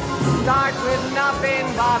 Start with nothing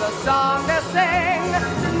but a song to sing.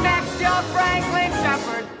 Next, you're Franklin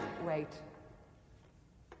Shepherd. Wait.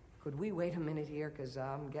 Could we wait a minute here? Because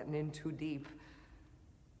I'm getting in too deep.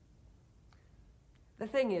 The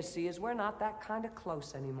thing is, see, is we're not that kind of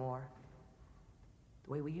close anymore.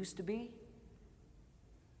 The way we used to be.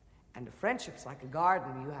 And a friendship's like a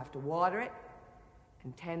garden. You have to water it,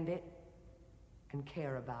 and tend it, and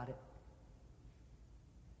care about it.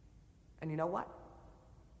 And you know what?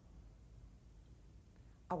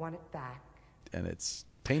 I want it back. and it's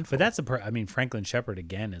painful. But that's I mean, Franklin Shepherd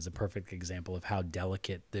again is a perfect example of how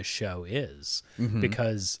delicate this show is,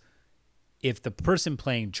 because if the person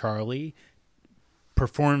playing Charlie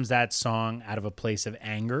performs that song out of a place of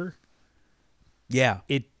anger,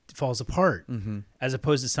 it falls apart. As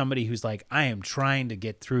opposed to somebody who's like, I am trying to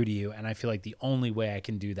get through to you, and I feel like the only way I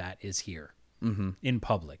can do that is here in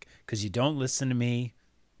public, because you don't listen to me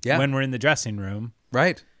when we're in the dressing room,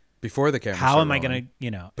 right before the camera. How am I going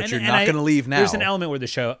to, But you're not going to leave now. There's an element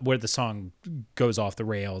where the song goes off the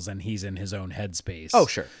rails and he's in his own headspace. Oh,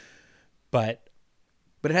 sure. But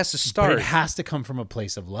it has to start. But it has to come from a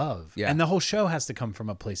place of love. Yeah. And the whole show has to come from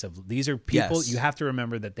a place of, these are people, Yes. you have to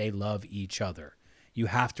remember that they love each other. You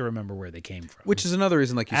have to remember where they came from. Which is another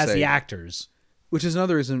reason, like you say. As the actors. Which is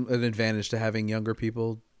another reason, an advantage to having younger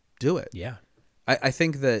people do it. Yeah. I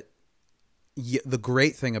think that the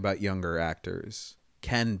great thing about younger actors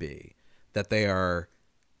can be that they are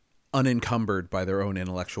unencumbered by their own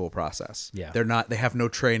intellectual process. Yeah. They have no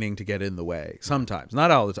training to get in the way. Sometimes,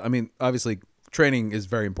 not all the time. I mean, obviously training is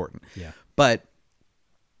very important. Yeah. But,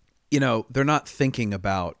 they're not thinking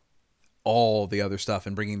about all the other stuff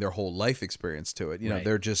and bringing their whole life experience to it.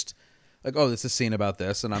 They're just like, oh, this is a scene about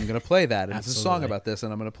this and I'm going to play that. And it's a song about this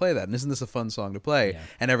and I'm going to play that. And isn't this a fun song to play? Yeah.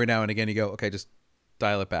 And every now and again you go, okay, just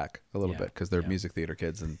dial it back a little bit because they're music theater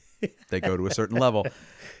kids and they go to a certain level.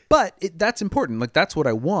 But that's important. Like, that's what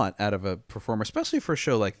I want out of a performer, especially for a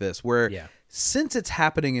show like this, where since it's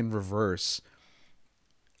happening in reverse,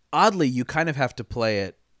 oddly, you kind of have to play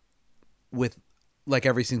it with like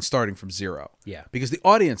everything starting from zero. Yeah. Because the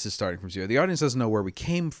audience is starting from zero. The audience doesn't know where we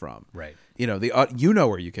came from. Right. You know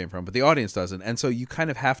where you came from, but the audience doesn't. And so you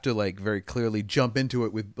kind of have to like very clearly jump into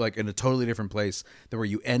it with like in a totally different place than where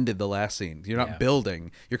you ended the last scene. You're not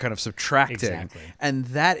building, you're kind of subtracting. Exactly. And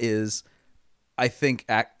that is, I think,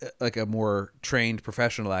 like a more trained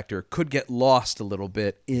professional actor could get lost a little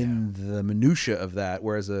bit in the minutia of that.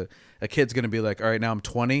 Whereas a kid's going to be like, all right, now I'm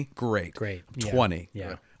 20. Great. I'm 20.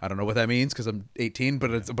 Yeah. I don't know what that means because I'm 18,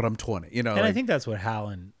 but I'm 20. And I think that's what Hal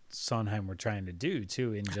and Sondheim were trying to do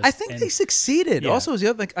too. I think they succeeded. Yeah. Also, as the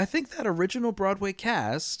other thing, I think that original Broadway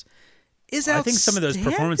cast is outstanding. I think some of those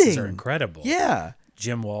performances are incredible. Yeah.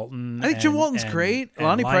 Jim Walton. I think Jim Walton's great.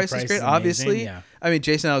 Lonnie Price is great, obviously. Yeah. I mean,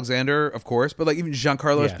 Jason Alexander, of course, but like even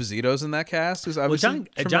Giancarlo Esposito's in that cast, who's obviously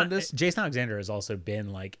tremendous. Jason Alexander has also been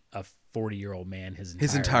like a 40 year-old man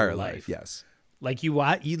his entire life. Yes. Like you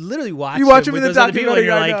literally watch him with in the those other people, and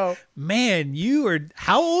documentary. you're like, man,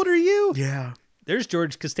 how old are you? Yeah. There's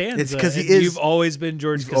George Costanza. It's because you've always been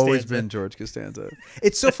George Costanza. Always been George Costanza.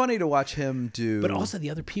 It's so funny to watch him do. But also the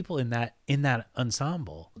other people in that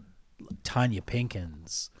ensemble, Tanya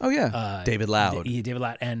Pinkins. Oh yeah, David Loud. David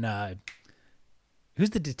Loud, and who's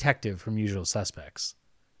the detective from Usual Suspects?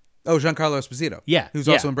 Oh, Giancarlo Esposito. Yeah, who's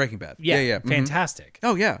also in Breaking Bad. Yeah. Fantastic.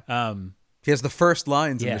 Oh yeah. He has the first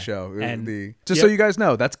lines in the show. And so you guys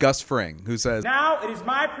know, that's Gus Fring, who says, "Now it is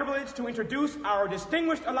my privilege to introduce our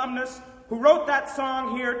distinguished alumnus who wrote that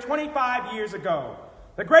song here 25 years ago.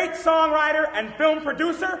 The great songwriter and film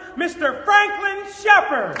producer, Mr. Franklin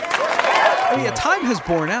Shepard." I mean, time has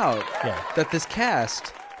borne out that this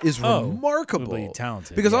cast is remarkably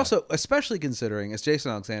talented. Because also, especially considering, as Jason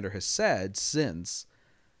Alexander has said since,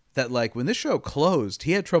 that like when this show closed,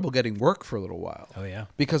 he had trouble getting work for a little while. Oh yeah,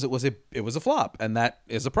 because it was a flop, and that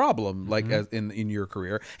is a problem. Like as in your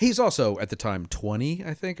career, he's also at the time 20,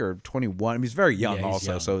 I think, or 21. I mean, he's very young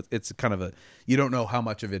also, so it's kind of you don't know how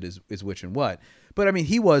much of it is which and what. But I mean,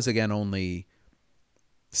 he was again only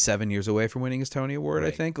 7 years away from winning his Tony Award.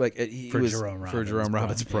 Right. I think for Jerome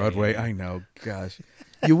Robbins' Broadway. Yeah. I know, gosh.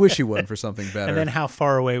 You wish he won for something better. And then how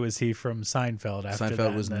far away was he from Seinfeld after that?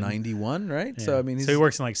 Seinfeld was 91, right? Yeah. So I mean, he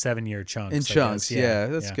works in like 7-year chunks. In chunks, yeah,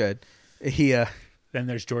 that's good. He then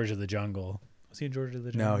there's George of the Jungle. Was he in George of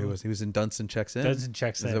the Jungle? No, he was. He was in Dunstan Checks In. Dunstan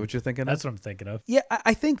Checks In. Is that what you're thinking of? That's what I'm thinking of. Yeah,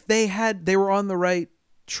 I think they were on the right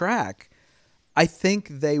track. I think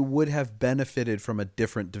they would have benefited from a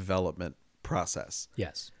different development process.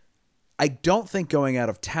 Yes. I don't think going out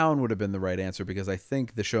of town would have been the right answer because I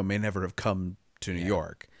think the show may never have come to New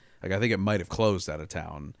York. Like I think it might have closed out of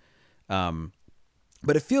town.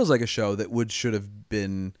 But it feels like a show that should have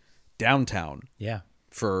been downtown. Yeah.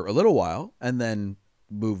 For a little while and then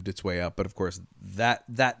moved its way up. But of course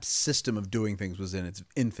that system of doing things was in its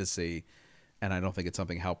infancy, and I don't think it's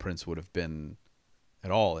something Hal Prince would have been at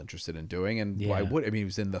all interested in doing. And why would? I mean, he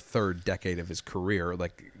was in the third decade of his career.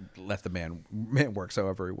 Like, let the man work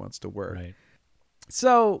however he wants to work. Right.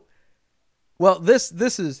 So, well, this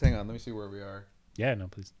is. Hang on, let me see where we are. Yeah. No,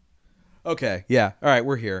 please. Okay. Yeah. All right.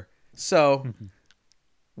 We're here. So,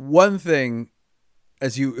 one thing,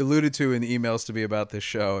 as you alluded to in the emails to me about this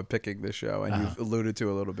show and picking this show, and you've alluded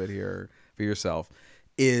to a little bit here for yourself,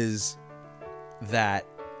 is that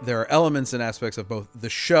there are elements and aspects of both the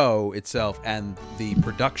show itself and the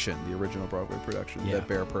production, the original Broadway production, that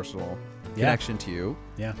bear personal connection to you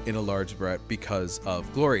in a large part because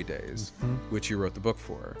of Glory Days, which you wrote the book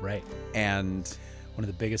for. Right. And one of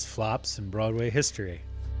the biggest flops in Broadway history.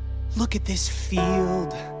 Look at this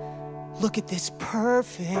field. Look at this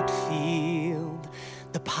perfect field.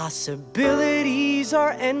 The possibilities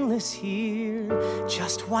are endless here.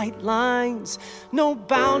 Just white lines, no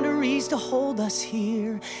boundaries to hold us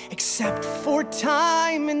here, except for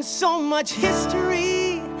time and so much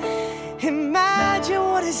history. Imagine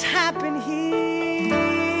what has happened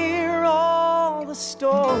here. All the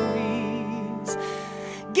stories,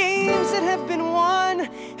 games that have been won,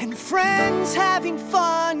 and friends having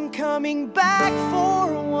fun, coming back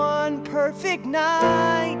for one perfect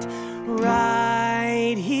night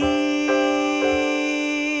right here.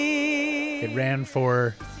 It ran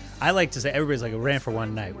for, I like to say, everybody's like, it ran for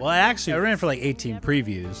one night. Well, actually, it ran for like 18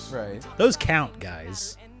 previews. Right. Those count,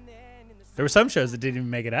 guys. There were some shows that didn't even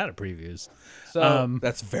make it out of previews. So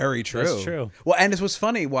that's very true. That's true. Well, and it was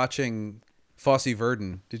funny watching Fosse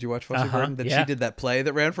Verdon. Did you watch Fosse Verdon? That she did that play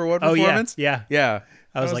that ran for one performance? Yeah.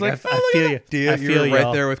 I was like, I feel you. Dear, I feel you were right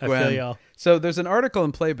y'all. there with Gwen. I feel y'all. So there's an article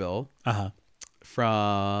in Playbill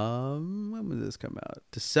from, when did this come out?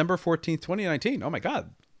 December 14th, 2019. Oh my God,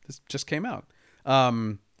 this just came out.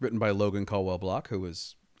 Written by Logan Caldwell Block, who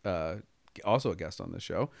was also a guest on this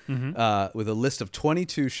show, with a list of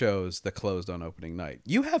 22 shows that closed on opening night.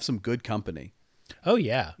 You have some good company. Oh,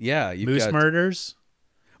 yeah. Yeah. Moose Murders.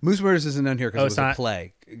 Moose Murders isn't in here because it was a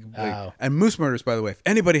play. Oh. And Moose Murders, by the way, if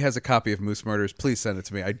anybody has a copy of Moose Murders, please send it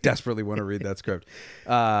to me. I desperately want to read that script.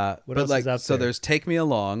 What else is up so there? there's Take Me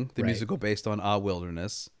Along, the Right. musical based on Ah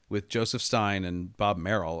Wilderness, with Joseph Stein and Bob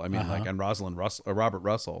Merrill. I mean, and Robert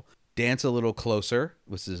Russell. Dance a Little Closer,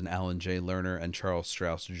 which is an Alan J. Lerner and Charles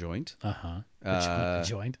Strauss joint. A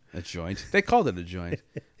joint? A joint. They called it a joint.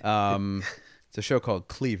 It's a show called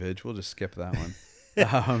Cleavage. We'll just skip that one.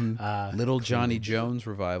 Little Johnny Jones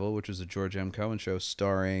Revival, which was a George M. Cohen show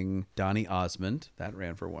starring Donny Osmond. That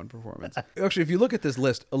ran for one performance. Actually, if you look at this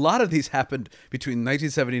list, a lot of these happened between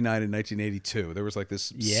 1979 and 1982. There was like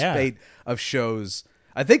this spate of shows.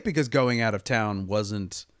 I think because Going Out of Town was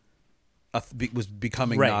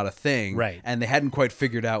becoming not a thing, right? And they hadn't quite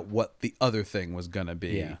figured out what the other thing was going to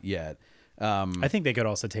be yet. I think they could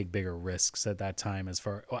also take bigger risks at that time. As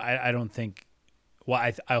far, I don't think. Well,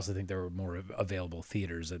 I also think there were more available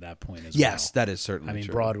theaters at that point as well. Yes, that is certainly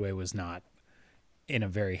true. Broadway was not in a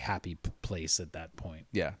very happy place at that point.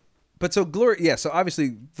 Yeah. But so so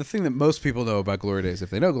obviously the thing that most people know about Glory Days,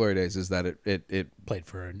 if they know Glory Days, is that it played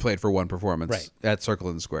for one performance right. at Circle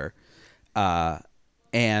in the Square. But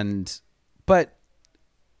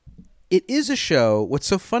it is a show. What's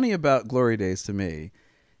so funny about Glory Days to me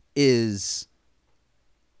is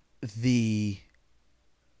the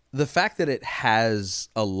fact that it has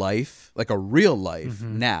a life, like a real life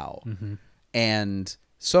now. And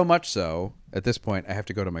so much so, at this point, I have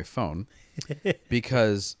to go to my phone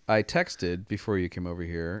because I texted before you came over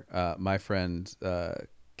here, my friend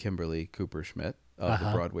Kimberly Cooper Schmidt of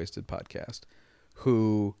the Broadwasted podcast,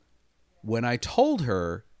 who, when I told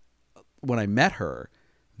her, when I met her,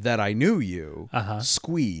 that I knew you,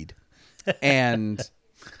 squeed and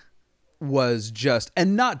was just,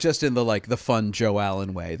 and not just in the like the fun Joe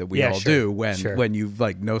Allen way that we all do when you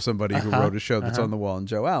like know somebody who wrote a show that's on the wall in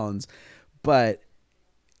Joe Allen's, but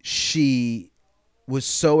she was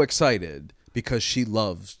so excited because she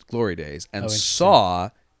loves Glory Days and saw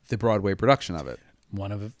the Broadway production of it.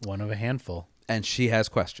 One of a handful. And she has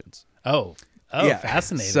questions. Oh, yeah.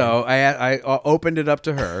 Fascinating. So I opened it up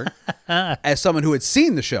to her as someone who had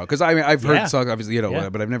seen the show. Because I mean, I've heard songs, obviously,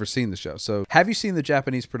 but I've never seen the show. So have you seen the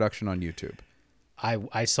Japanese production on YouTube?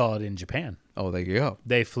 I saw it in Japan. Oh, there you go.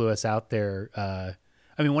 They flew us out there. I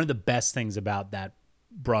mean, one of the best things about that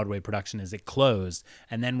Broadway production is it closed.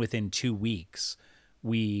 And then within 2 weeks,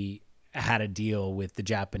 we had a deal with the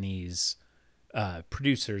Japanese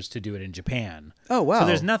producers to do it in Japan. Oh, wow. So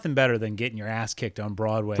there's nothing better than getting your ass kicked on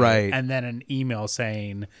Broadway. Right. And then an email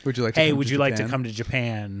saying, would you like to come to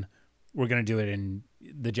Japan? We're going to do it in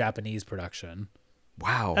the Japanese production.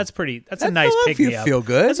 Wow. That's a nice pick me up. Feel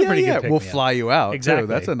good. That's a pretty good pick me We'll fly you out. Exactly. Too.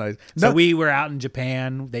 That's a nice. So we were out in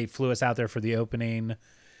Japan. They flew us out there for the opening.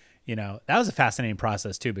 You know, that was a fascinating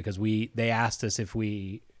process too, because they asked us if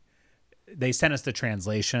they sent us the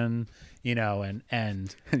translation, you know,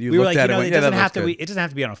 and you we were like, it it doesn't have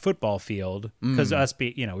to be on a football field, because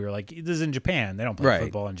we were like, this is in Japan. They don't play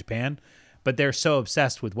football in Japan, but they're so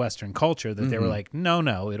obsessed with Western culture that they were like,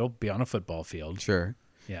 no, it'll be on a football field. Sure.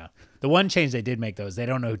 Yeah. The one change they did make, though, is they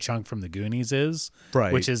don't know who Chunk from the Goonies is,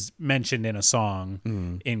 Right. which is mentioned in a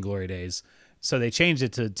song in Glory Days. So they changed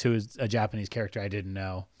it to a Japanese character I didn't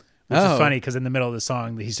know, which is funny because in the middle of the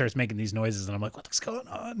song, he starts making these noises, and I'm like, what's going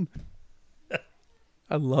on?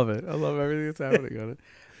 I love it. I love everything that's happening on it.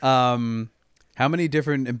 How many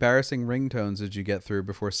different embarrassing ringtones did you get through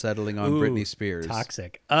before settling on Britney Spears?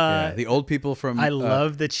 Toxic. Yeah, the old people from... I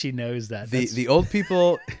love that she knows that. The old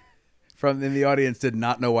people from in the audience did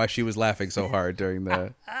not know why she was laughing so hard during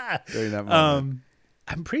that moment.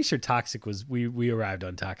 I'm pretty sure Toxic was... We arrived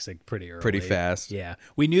on Toxic pretty early. Pretty fast. Yeah.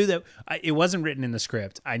 We knew that... it wasn't written in the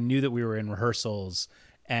script. I knew that we were in rehearsals,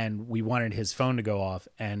 and we wanted his phone to go off,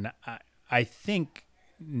 and I think...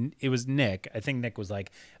 It was Nick. I think Nick was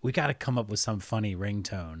like, we got to come up with some funny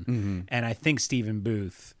ringtone. And I think Stephen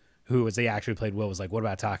Booth, who was the actor who played Will, was like, what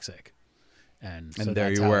about Toxic? And so there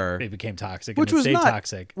that's you how were. It became Toxic. Which and was it stayed not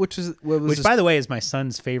Toxic. Which by the way, is my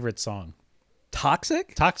son's favorite song.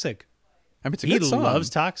 Toxic? Toxic. I mean, it's a good song. He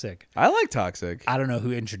loves Toxic. I like Toxic. I don't know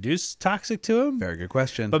who introduced Toxic to him. Very good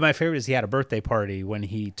question. But my favorite is he had a birthday party when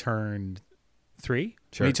he turned 3.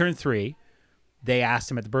 Sure. When he turned 3. They asked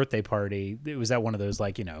him at the birthday party. It was at one of those,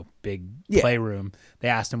 like, big playroom. They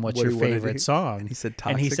asked him, what's your favorite song? And he said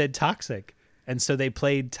Toxic. And he said Toxic. And so they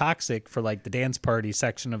played Toxic for, like, the dance party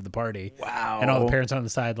section of the party. Wow. And all the parents on the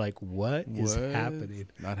side, like, what is happening?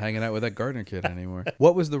 Not hanging out with that Gardner kid anymore.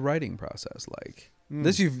 What was the writing process like?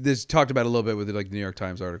 This you've talked about a little bit with like the New York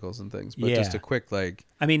Times articles and things, but just a quick like.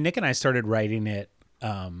 I mean, Nick and I started writing it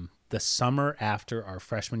the summer after our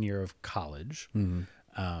freshman year of college.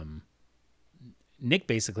 Nick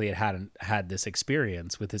basically had this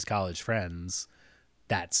experience with his college friends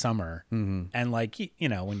that summer. And like,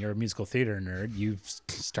 when you're a musical theater nerd, you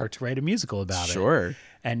start to write a musical about it. Sure.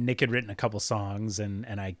 And Nick had written a couple songs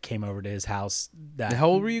and I came over to his house. How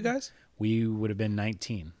old were you guys? We would have been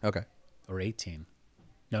 19. Okay. Or 18.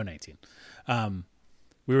 No, 19.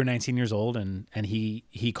 We were 19 years old and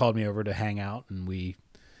he called me over to hang out and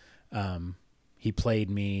he played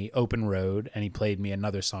me Open Road, and he played me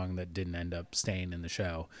another song that didn't end up staying in the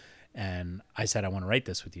show. And I said, I want to write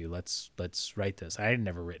this with you. Let's write this. I had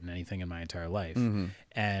never written anything in my entire life.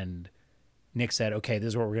 And Nick said, okay, this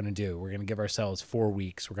is what we're going to do. We're going to give ourselves 4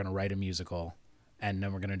 weeks. We're going to write a musical, and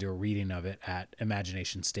then we're going to do a reading of it at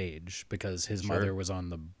Imagination Stage because his mother was on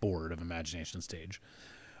the board of Imagination Stage.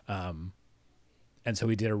 And so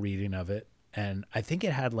we did a reading of it. And I think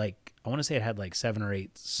it had I want to say it had 7 or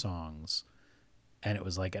 8 songs. And it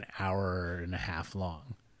was like an hour and a half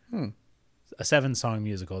long. A 7-song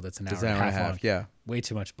musical that's an hour and a half long. Yeah. Way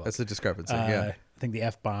too much book. That's a discrepancy, yeah. I think the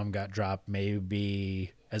F-bomb got dropped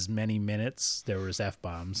maybe as many minutes there was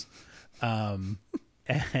F-bombs. And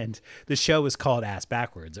the show was called Ass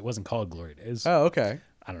Backwards. It wasn't called Glory Days. Oh, okay.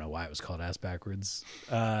 I don't know why it was called Ass Backwards.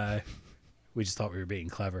 We just thought we were being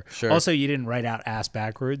clever. Sure. Also, you didn't write out Ass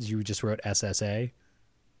Backwards. You just wrote SSA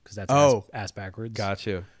because that's ass Backwards. Got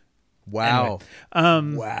you. Wow.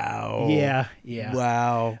 Anyway, wow. Yeah.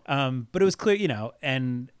 Wow. But it was clear,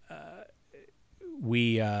 and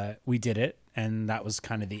we did it, and that was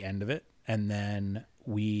kind of the end of it. And then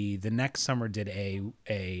we the next summer did a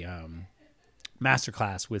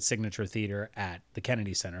masterclass with Signature Theater at the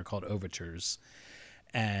Kennedy Center called Overtures.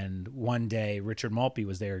 And one day Richard Maltby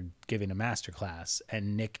was there giving a masterclass,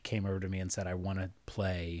 and Nick came over to me and said, I want to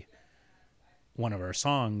play one of our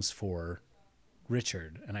songs for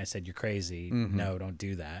Richard. And I said, you're crazy. No, don't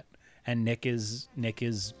do that. And Nick is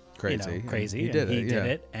crazy. Crazy. He did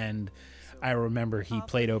it. And I remember he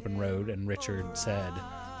played Open Road, and Richard said,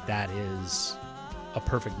 that is a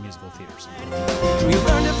perfect musical theater song. We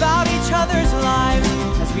learned about each other's lives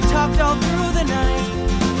as we talked all through the night.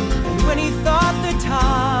 And when he thought the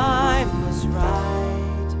time was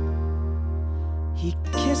right, he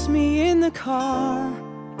kissed me in the car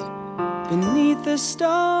beneath the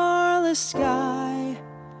starless sky.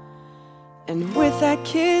 And with that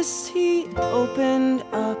kiss, he opened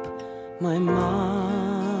up my mind.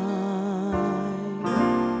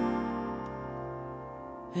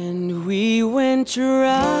 And we went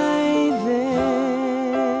driving.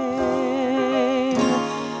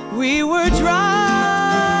 We were driving.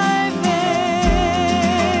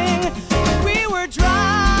 We were driving.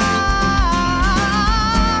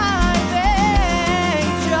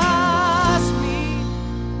 Just me,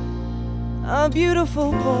 a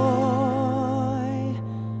beautiful boy,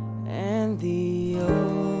 and the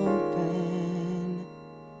open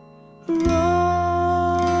road.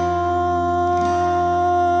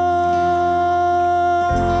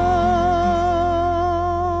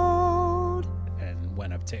 And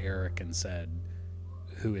went up to Eric and said,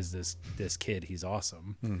 who is this kid? He's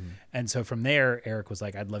awesome. And so from there, Eric was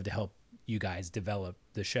like, I'd love to help you guys develop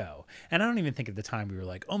the show. And I don't even think at the time we were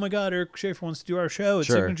like, oh my God, Eric Schaefer wants to do our show at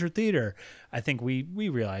Signature Theater. I think we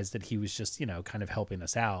realized that he was just, kind of helping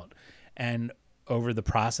us out. And over the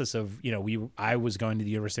process of, I was going to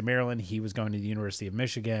the University of Maryland, he was going to the University of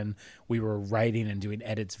Michigan. We were writing and doing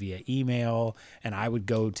edits via email, and I would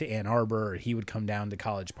go to Ann Arbor, or he would come down to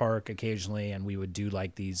College Park occasionally, and we would do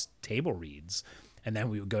like these table reads. And then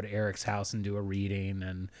we would go to Eric's house and do a reading.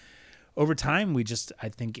 And over time, I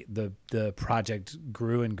think the project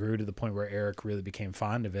grew and grew to the point where Eric really became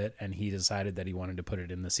fond of it, and he decided that he wanted to put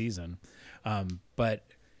it in the season. But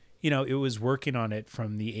it was working on it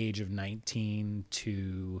from the age of 19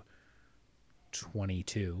 to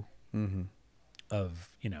 22 of,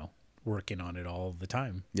 working on it all the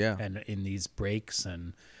time. Yeah. And in these breaks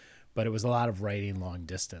but it was a lot of writing long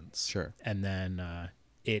distance. Sure. And then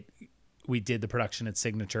we did the production at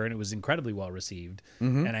Signature, and it was incredibly well received.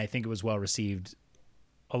 And I think it was well received.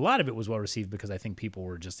 A lot of it was well received because I think people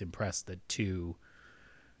were just impressed that 2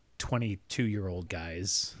 22-year-old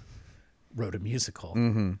guys wrote a musical.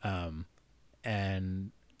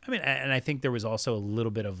 And I think there was also a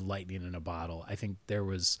little bit of lightning in a bottle. I think there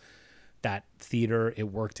was that theater. It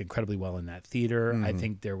worked incredibly well in that theater. I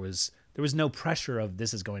think there was no pressure of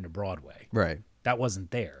this is going to Broadway. Right. That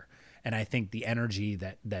wasn't there. And I think the energy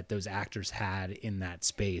that those actors had in that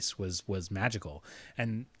space was magical.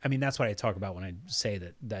 And that's what I talk about when I say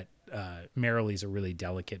that Merrily is a really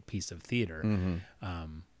delicate piece of theater.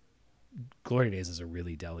 Glory Days is a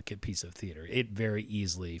really delicate piece of theater. It very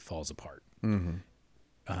easily falls apart in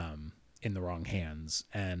the wrong hands.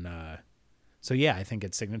 And so yeah, I think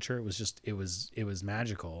at Signature it was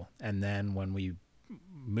magical. And then when we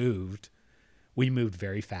moved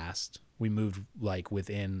very fast. We moved like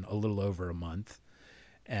within a little over a month,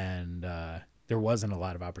 and there wasn't a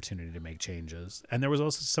lot of opportunity to make changes. And there was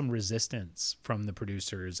also some resistance from the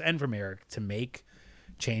producers and from Eric to make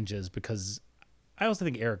changes, because I also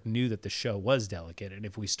think Eric knew that the show was delicate, and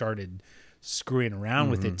if we started screwing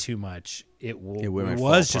around with it too much, it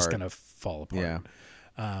was just going to fall apart.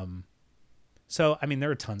 Yeah. So,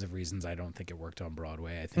 there are tons of reasons I don't think it worked on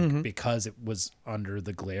Broadway. I think because it was under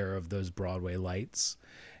the glare of those Broadway lights.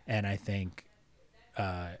 And I think,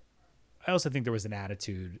 I also think there was an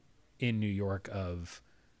attitude in New York of,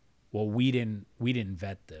 well, we didn't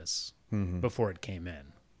vet this before it came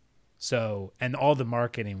in. So, and all the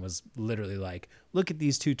marketing was literally like, look at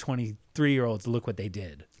these 2 23-year-olds, look what they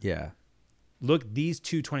did. Yeah. Look, these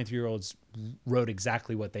 2 23-year-olds wrote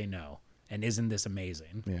exactly what they know. And isn't this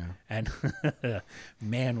amazing? Yeah. And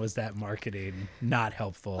man, was that marketing not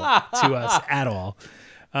helpful to us at all.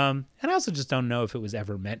 And I also just don't know if it was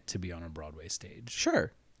ever meant to be on a Broadway stage.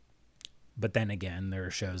 Sure. But then again, there are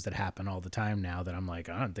shows that happen all the time now that I'm like,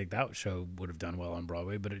 I don't think that show would have done well on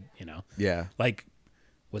Broadway, but it, Yeah. Like,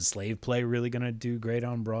 was Slave Play really going to do great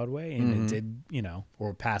on Broadway? And it did,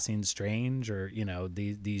 or Passing Strange, or,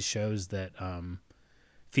 these shows that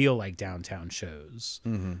feel like downtown shows.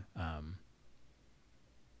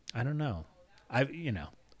 I don't know.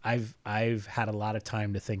 I've had a lot of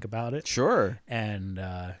time to think about it. Sure. And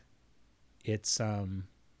it's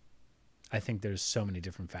I think there's so many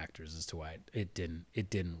different factors as to why it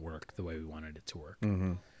didn't work the way we wanted it to work.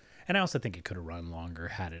 And I also think it could have run longer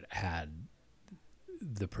had it had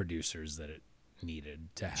the producers that it needed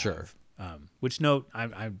to have. Sure. Which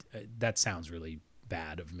I that sounds really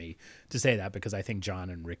bad of me to say that, because I think John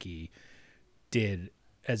and Ricky did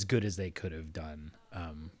as good as they could have done,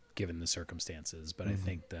 given the circumstances. But I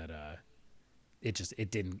think that it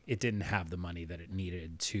didn't have the money that it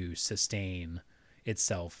needed to sustain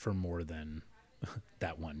itself for more than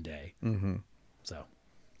that one day. So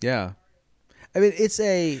yeah,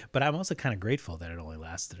 but I'm also kind of grateful that it only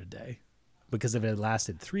lasted a day. Because if it had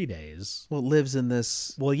lasted 3 days... Well, it lives in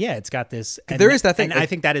this... Well, yeah, it's got this... There is that thing. And I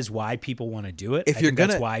think that is why people want to do it.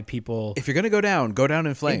 That's why people... If you're going to go down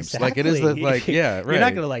in flames. Exactly. Like, it is yeah, right. You're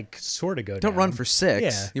not going to, like, sort of go down. Don't run for 6.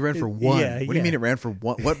 Yeah. You ran for 1. Yeah, what do you mean it ran for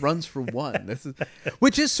 1? What runs for 1?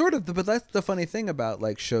 Which is sort of... But that's the funny thing about,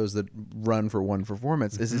 like, shows that run for 1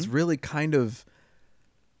 performance is it's really kind of...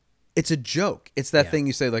 It's a joke. It's that thing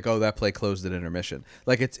you say, like, oh, that play closed at intermission.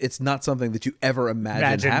 Like, it's not something that you ever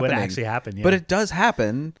imagine happening. Would actually happen, yeah. But it does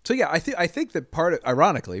happen. So, yeah, I think that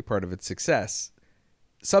ironically, part of its success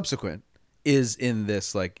subsequent is in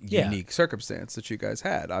this, like, unique circumstance that you guys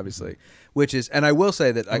had, obviously. Which is, and I will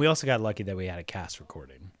say that... And we also got lucky that we had a cast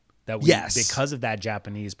recording That we, because of that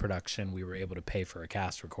Japanese production, we were able to pay for a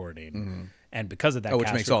cast recording, and because of that,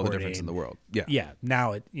 which makes all the difference in the world. Yeah, yeah.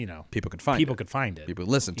 Now it, people can find it. People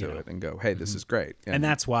listen to it and go, "Hey, this is great." And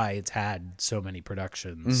that's why it's had so many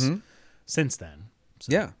productions since then.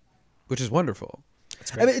 So. Yeah, which is wonderful.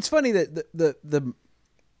 I mean, it's funny that the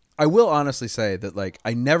I will honestly say that like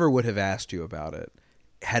I never would have asked you about it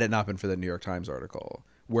had it not been for the New York Times article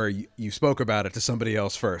where you spoke about it to somebody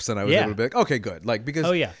else first, and I was able to be like, okay, good, like because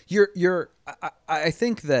I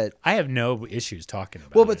think that I have no issues talking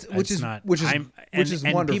about it. Which is wonderful.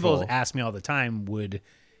 And people ask me all the time,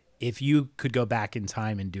 if you could go back in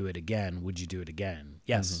time and do it again, would you do it again?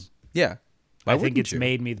 Yes. Yeah. I think it's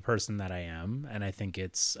made me the person that I am, and I think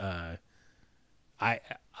it's I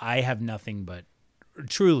have nothing but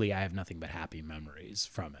happy memories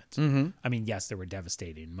from it. I mean, yes, there were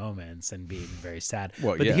devastating moments and being very sad.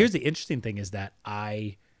 But here's the interesting thing is that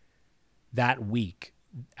that week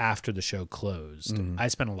after the show closed, I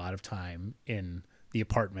spent a lot of time in the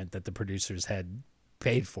apartment that the producers had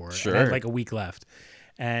paid for. Sure. And I had like a week left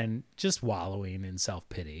and just wallowing in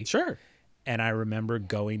self-pity. Sure. And I remember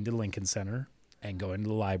going to Lincoln Center and going to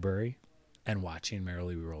the library and watching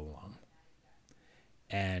Merrily We Roll Along.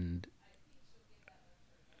 And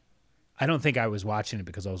I don't think I was watching it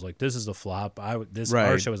because I was like, this is a flop. Our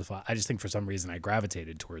show is a flop. I just think for some reason I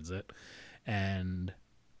gravitated towards it. And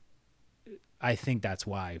I think that's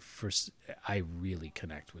why I really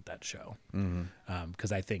connect with that show.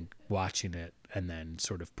 Because I think watching it and then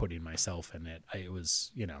sort of putting myself in it, it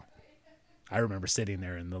was, I remember sitting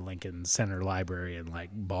there in the Lincoln Center library and like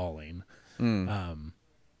bawling.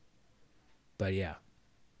 But yeah.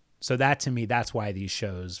 So that to me, that's why these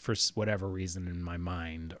shows, for whatever reason in my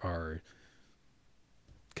mind, are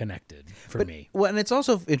connected for me. Well, and it's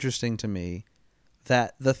also interesting to me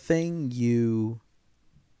that the thing you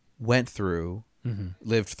went through,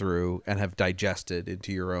 lived through, and have digested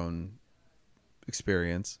into your own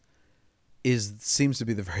experience seems to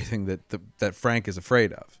be the very thing that Frank is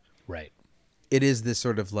afraid of. Right. It is this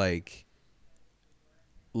sort of like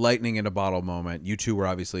lightning in a bottle moment. You two were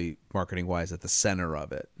obviously marketing wise at the center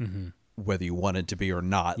of it, whether you wanted to be or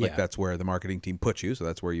not. Like that's where the marketing team put you. So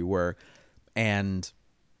that's where you were. And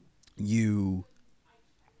you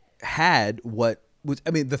had what was,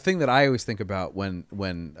 I mean, the thing that I always think about when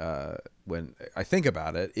I think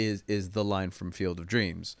about it is the line from Field of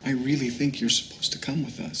Dreams. I really think you're supposed to come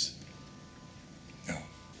with us. No.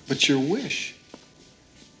 But your wish.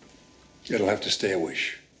 It'll have to stay a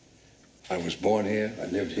wish. I was born here, I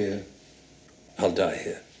lived here, I'll die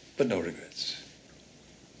here, but no regrets.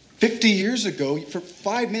 50 years ago, for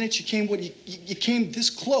 5 minutes, you came this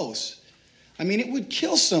close. I mean, it would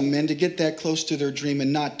kill some men to get that close to their dream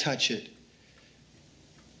and not touch it.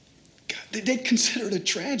 God, they'd consider it a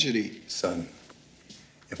tragedy. Son,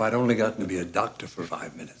 if I'd only gotten to be a doctor for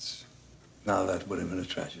 5 minutes, now that would have been a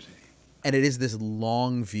tragedy. And it is this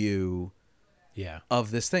long view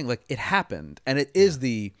of this thing. Like, it happened, and it is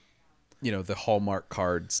the Hallmark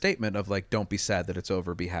card statement of like, don't be sad that it's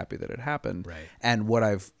over, be happy that it happened. Right. And what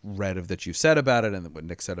I've read of that you've said about it and what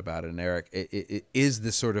Nick said about it and Eric, it is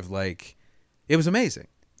this sort of like, it was amazing.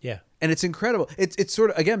 Yeah. And it's incredible. It's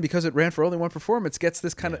sort of, again, because it ran for only one performance, gets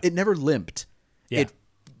this kind of, it never limped. Yeah. It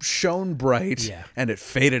shone bright and it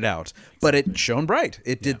faded out, but it shone bright.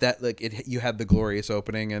 It did that. Like you had the glorious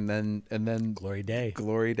opening and then Glory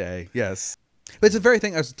Day. Yes. But it's the very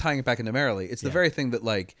thing, I was tying it back into Merrily. It's the very thing that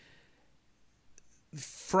like,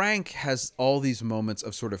 Frank has all these moments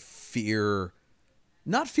of sort of fear,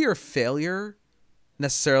 not fear of failure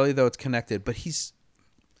necessarily, though it's connected, but he's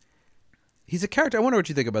a character. I wonder what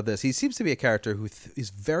you think about this. He seems to be a character who is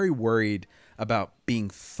very worried about being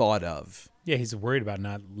thought of. Yeah, he's worried about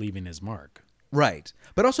not leaving his mark. Right.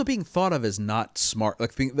 But also being thought of as not smart.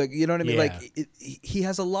 Like you know what I mean? Yeah. Like he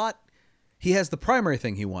has a lot. He has the primary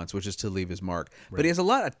thing he wants, which is to leave his mark. Right. But he has a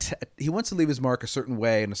lot of he wants to leave his mark a certain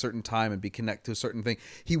way in a certain time and be connected to a certain thing.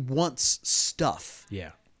 He wants stuff.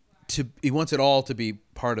 Yeah. He wants it all to be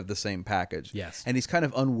part of the same package. Yes. And he's kind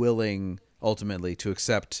of unwilling ultimately to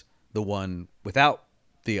accept the one without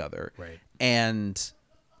the other. Right. And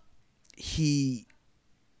he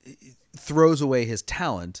throws away his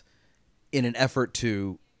talent in an effort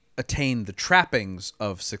to attain the trappings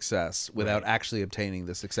of success without actually obtaining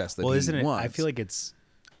the success that he isn't it? wants. I feel like it's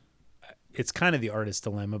kind of the artist's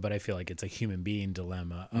dilemma, but I feel like it's a human being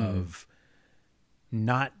dilemma of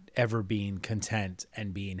not ever being content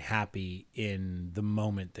and being happy in the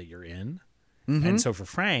moment that you're in. Mm-hmm. And so for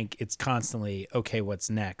Frank, it's constantly, okay, what's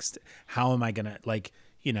next? How am I going to, like,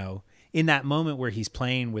 in that moment where he's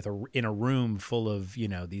playing in a room full of, you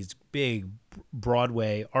know, these big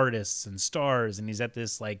Broadway artists and stars, and he's at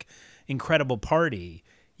this like incredible party,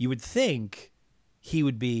 you would think he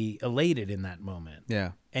would be elated in that moment.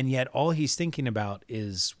 Yeah. And yet all he's thinking about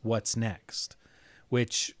is what's next,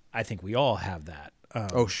 which I think we all have that.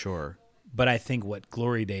 Oh, sure. But I think what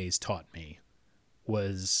Glory Days taught me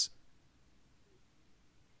was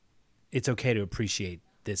it's okay to appreciate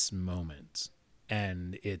this moment.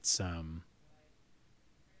 And it's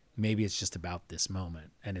maybe it's just about this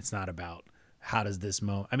moment, and it's not about how does this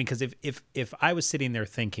moment. I mean, because if I was sitting there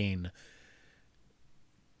thinking,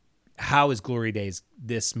 how is Glory Days,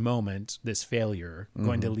 this moment, this failure,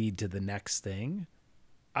 going to lead to the next thing,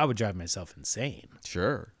 I would drive myself insane.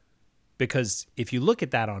 Sure. Because if you look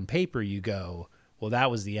at that on paper, you go, well,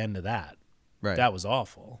 that was the end of that. Right. That was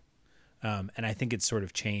awful. And I think it's sort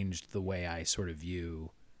of changed the way I sort of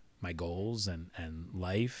view my goals and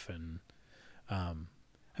life. And I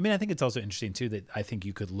mean, I think it's also interesting too that I think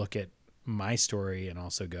you could look at my story and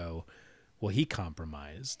also go, well, he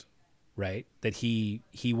compromised, right? That he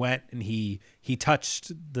went and he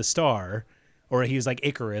touched the star, or he was like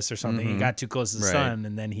Icarus or something. He got too close to the sun,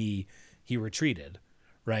 and then he retreated,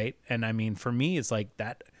 right? And I mean, for me, it's like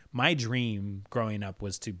that. My dream growing up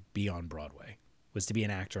was to be on Broadway, was to be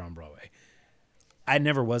an actor on Broadway. I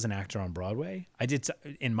never was an actor on Broadway. I did,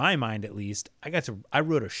 in my mind at least, I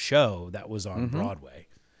wrote a show that was on Broadway.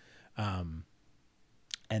 And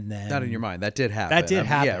then not in your mind. That did happen. That did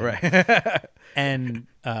happen. Yeah, right. And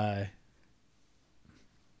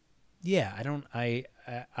yeah,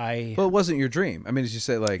 Well, it wasn't your dream. I mean, as you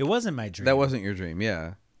say, like, it wasn't my dream. That wasn't your dream.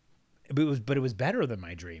 Yeah. But it was better than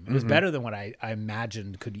my dream. It was better than what I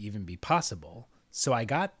imagined could even be possible. So I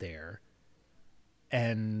got there,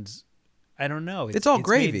 and I don't know. It's all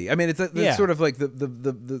gravy. I mean, it's yeah. sort of like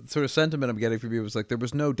the sort of sentiment I'm getting from you was like there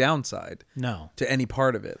was no downside. No. To any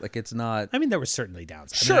part of it. Like it's not. I mean, there was certainly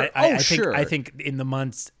downside. Sure. I mean, sure. I think in the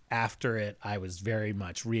months after it, I was very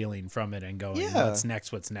much reeling from it and going, what's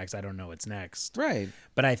next? What's next? I don't know what's next. Right.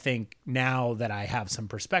 But I think now that I have some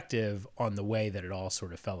perspective on the way that it all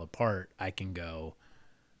sort of fell apart, I can go,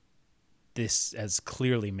 this has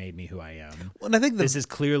clearly made me who I am. Well, and I think this has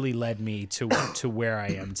clearly led me to where I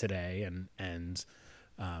am today, and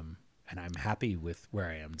I'm happy with where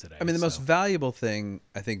I am today. I mean, the most valuable thing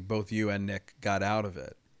I think both you and Nick got out of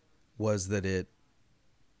it was that it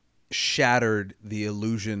shattered the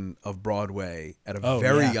illusion of Broadway at a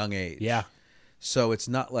very young age. Yeah. So it's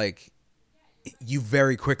not like you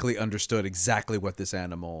very quickly understood exactly what this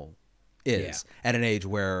animal is at an age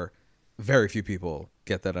where very few people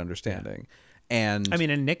get that understanding. And I mean,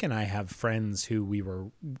 and Nick and I have friends who we were,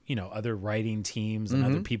 you know, other writing teams and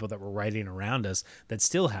other people that were writing around us that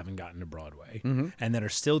still haven't gotten to Broadway and that are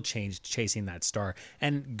still chasing that star.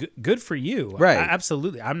 And good for you. Right.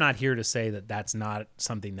 Absolutely. I'm not here to say that that's not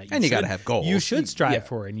something that you got to have goals. You should strive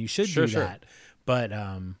for, and you should do sure. that. But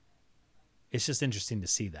it's just interesting to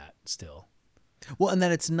see that still. Well, and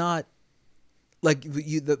then it's not like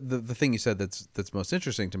the thing you said that's most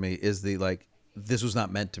interesting to me is the like, this was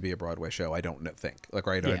not meant to be a Broadway show. I don't think like,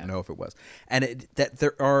 or I don't know if it was. And that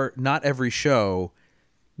there are not every show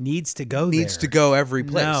needs to go every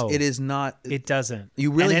place. No, it is not. It doesn't.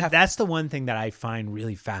 You really have. That's the one thing that I find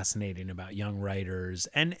really fascinating about young writers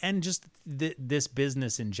and just this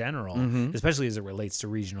business in general, especially as it relates to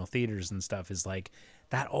regional theaters and stuff, is like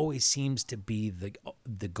that always seems to be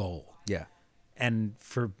the goal. Yeah. And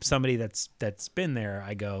for somebody that's been there,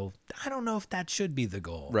 I go, I don't know if that should be the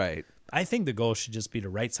goal. Right. I think the goal should just be to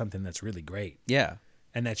write something that's really great. Yeah.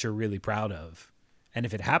 And that you're really proud of. And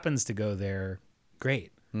if it happens to go there,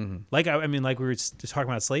 great. Like, I mean, like we were talking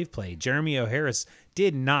about Slave Play, Jeremy O. Harris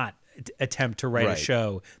did not attempt to write a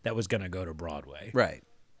show that was going to go to Broadway. Right.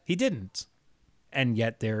 He didn't. And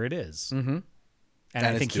yet there it is. And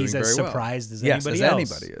I think he's as surprised as yes, anybody as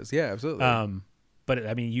else. Anybody is. Yeah, absolutely. But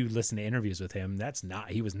I mean, you listen to interviews with him.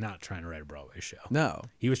 He was not trying to write a Broadway show. No.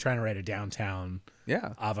 He was trying to write a downtown,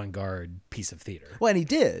 yeah, avant-garde piece of theater. Well, and he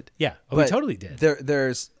did. Yeah. Oh, he totally did.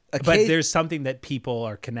 There's something that people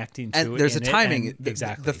are connecting to. And there's a timing.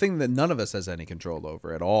 Exactly. The thing that none of us has any control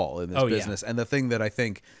over at all in this business. And the thing that I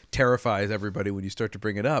think terrifies everybody when you start to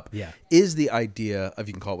bring it up is the idea of,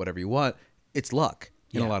 you can call it whatever you want, it's luck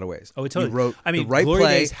in a lot of ways. Oh, it totally. You wrote the right Glory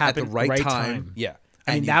play Days at the right time. Yeah.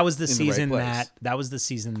 I mean, that was the season right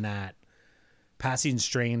that Passing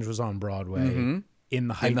Strange was on Broadway. In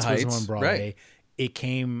the Heights was on Broadway. Right. It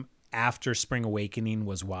came after Spring Awakening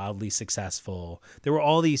was wildly successful. There were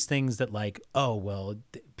all these things that like, oh, well,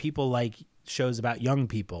 people like shows about young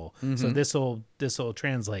people. So this'll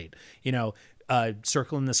translate. You know,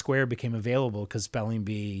 Circle in the Square became available because Spelling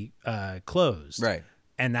Bee closed. Right.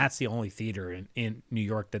 And that's the only theater in New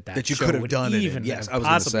York that you show could have would done it even in. Yes, have I was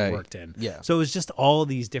gonna possibly say. worked in. Yeah. So it was just all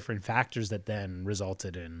these different factors that then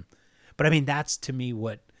resulted in. But I mean, that's to me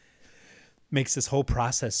what makes this whole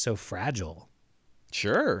process so fragile.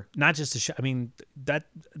 Sure. Not just a show. I mean, that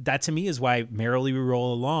to me is why Merrily We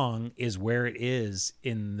Roll Along is where it is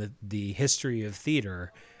in the history of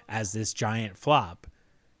theater as this giant flop.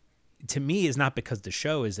 To me, is not because the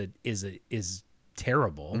show is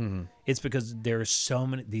terrible. Mm-hmm. It's because there's so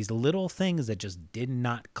many these little things that just did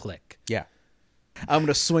not click. Yeah. I'm going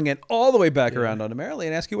to swing it all the way back around onto Merrily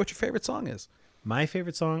and ask you what your favorite song is. My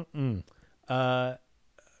favorite song? I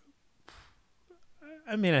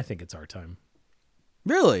mean, I think it's Our Time.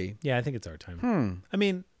 Really? Yeah, I think it's Our Time. I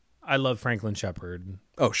mean, I love Franklin Shepherd.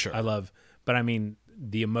 Oh, sure. But I mean,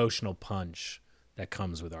 the emotional punch that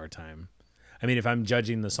comes with Our Time. I mean, if I'm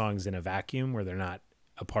judging the songs in a vacuum where they're not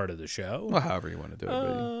a part of the show. Well, however you want to do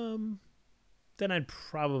it. Then I'd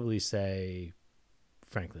probably say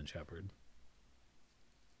Franklin Shepherd.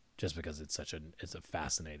 Just because it's it's a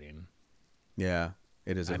fascinating. Yeah,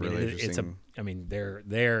 it is a really interesting.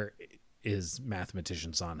 There is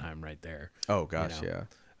mathematician Sondheim right there. Oh gosh, yeah.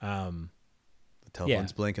 The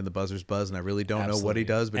telephones blink and the buzzers buzz, and I really don't know what he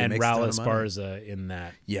does, but and he makes Raul a ton of money. Esparza in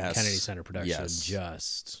that Kennedy Center production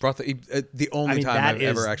just brought the only time I've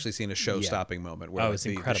ever actually seen a show-stopping moment where it's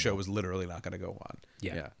the show incredible. was literally not going to go on.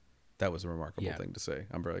 Yeah, that was a remarkable thing to say.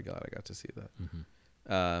 I'm really glad I got to see that.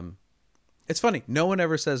 It's funny. No one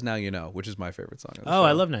ever says "Now You Know," which is my favorite song. Of the show.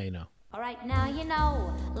 I love "Now You Know." All right, now you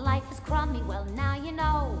know, life is crummy, well, now you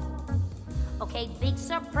know. Okay, big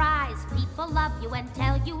surprise, people love you and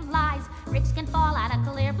tell you lies. Bricks can fall out of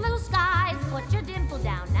clear blue skies. Put your dimple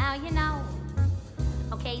down, now you know.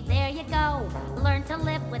 Okay, there you go, learn to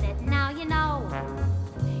live with it, now you know.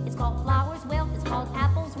 It's called flowers wilt, it's called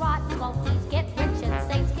apples rot. It's called thieves get rich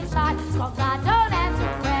and saints get shot. It's called God don't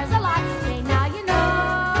answer prayers a lot. Okay, now you know.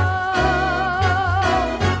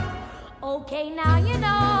 Okay, now you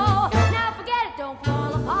know. Now forget it, don't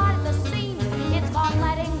fall apart at the seams. It's called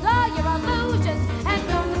letting go your illusions and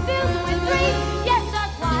don't confuse it with dreams. Yes, sir,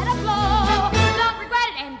 quite a blow. Don't regret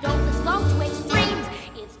it and don't let's go to extremes.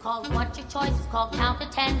 It's called what's your choice, it's called count to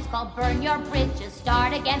 10. It's called burn your bridges,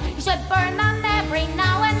 start again. You should burn them every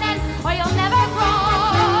now and then or you'll never grow.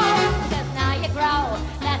 Because now you grow,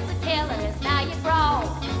 that's the killer is now you grow.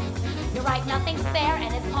 You're right, nothing's fair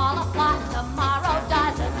and it's all a plot. Tomorrow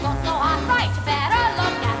doesn't look so hot. Right, you better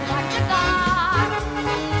look at what you got.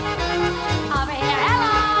 Over here,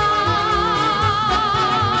 hello.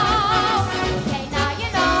 Okay, now you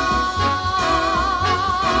know.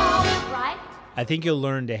 Right? I think you'll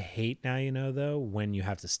learn to hate "Now You Know" though when you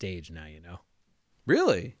have to stage "Now You Know."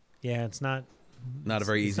 Really? Yeah, it's not a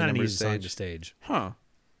very easy it's not an number easy to song stage. to stage. Huh.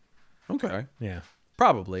 Okay. Yeah.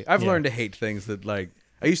 Probably. I've learned to hate things that I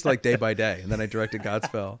used to like Day by Day, and then I directed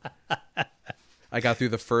Godspell. I got through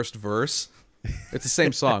the first verse. It's the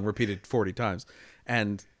same song repeated 40 times.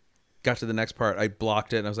 And got to the next part. I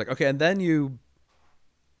blocked it, and I was like, okay, and then you...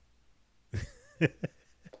 and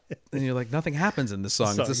you're like, nothing happens in this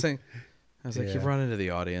song. It's the same... I was like, you run into the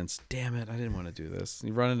audience. Damn it, I didn't want to do this.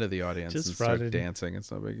 You run into the audience and start dancing.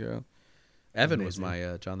 It's no big deal. Evan was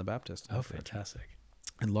my John the Baptist. Oh, fantastic.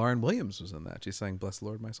 And Lauren Williams was in that. She sang "Bless the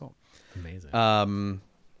Lord, My Soul." Amazing.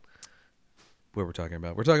 What we're talking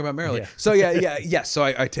about? We're talking about Merrily. Yeah. So yes. So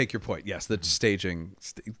I take your point. Yes, that staging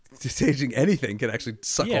anything can actually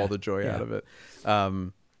suck all the joy out of it.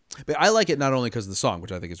 But I like it not only because of the song,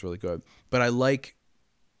 which I think is really good, but I like.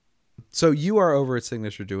 So you are over at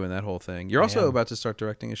Signature doing that whole thing. You're also about to start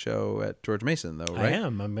directing a show at George Mason, though, right? I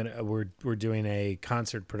am. We're doing a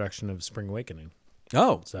concert production of Spring Awakening.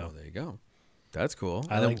 Oh, so there you go. That's cool.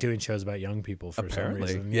 I like doing shows about young people for some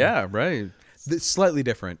reason. Yeah, right. It's slightly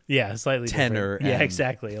different. Yeah, slightly tenor. Different. Yeah, and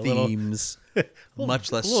exactly. Themes.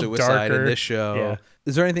 Much less little suicide darker. in this show. Yeah.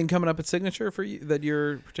 Is there anything coming up at Signature for you that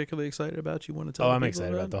you're particularly excited about? You want to tell? I'm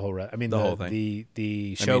excited about the whole. I mean, the whole thing.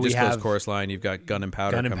 The show we have closed Chorus Line. You've got Gun and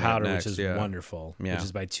Powder. Gun and coming up Powder, next. which is wonderful. Yeah. Which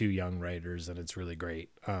is by two young writers, and it's really great.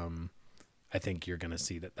 I think you're going to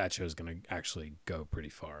see that show is going to actually go pretty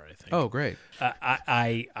far. I think. Oh, great.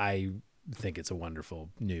 I think it's a wonderful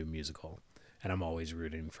new musical, and I'm always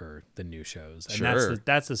rooting for the new shows. And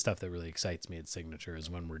that's the stuff that really excites me at Signature is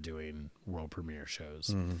when we're doing world premiere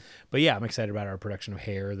shows. Mm-hmm. But yeah, I'm excited about our production of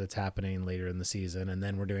Hair that's happening later in the season, and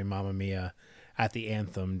then we're doing Mamma Mia at the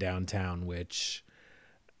Anthem downtown, which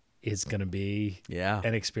is going to be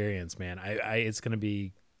an experience, man. It's going to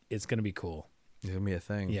be cool. It's going to be a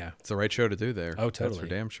thing. Yeah. It's the right show to do there. Oh, totally. That's for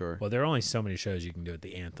damn sure. Well, there are only so many shows you can do at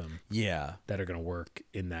the Anthem. Yeah. That are going to work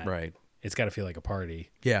in that. Right. it's got to feel like a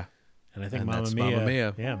party. Yeah. And I think And Mamma that's Mia. Mamma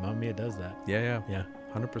Mia. Yeah, Mamma Mia does that. Yeah. Yeah.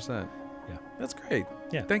 100%. Yeah. That's great.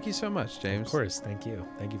 Yeah. Thank you so much, James. Of course. Thank you.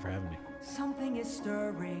 Thank you for having me. Something is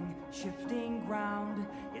stirring, shifting ground,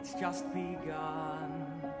 it's just begun.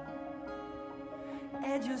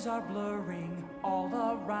 Edges are blurring all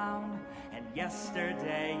around, and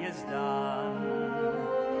yesterday is done.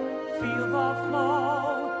 Feel the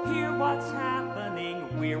flow, hear what's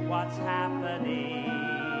happening, we're what's happening.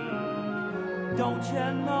 Don't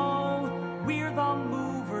you know, we're the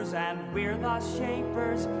movers and we're the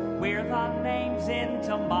shapers. We're the names in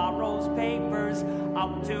tomorrow's papers.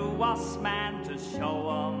 Up to us, man, to show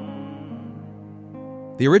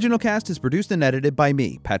 'em. The original cast is produced and edited by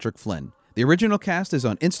me, Patrick Flynn. The original cast is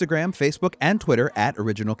on Instagram, Facebook, and Twitter at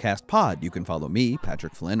OriginalCastPod. You can follow me,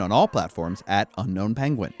 Patrick Flynn, on all platforms at Unknown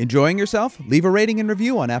Penguin. Enjoying yourself? Leave a rating and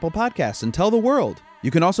review on Apple Podcasts and tell the world.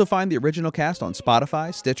 You can also find the original cast on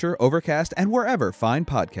Spotify, Stitcher, Overcast, and wherever fine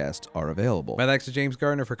podcasts are available. My thanks to James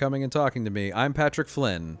Gardiner for coming and talking to me. I'm Patrick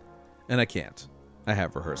Flynn, and I can't. I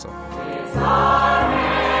have rehearsal. It's our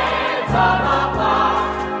heads on the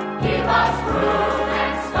block, give us room.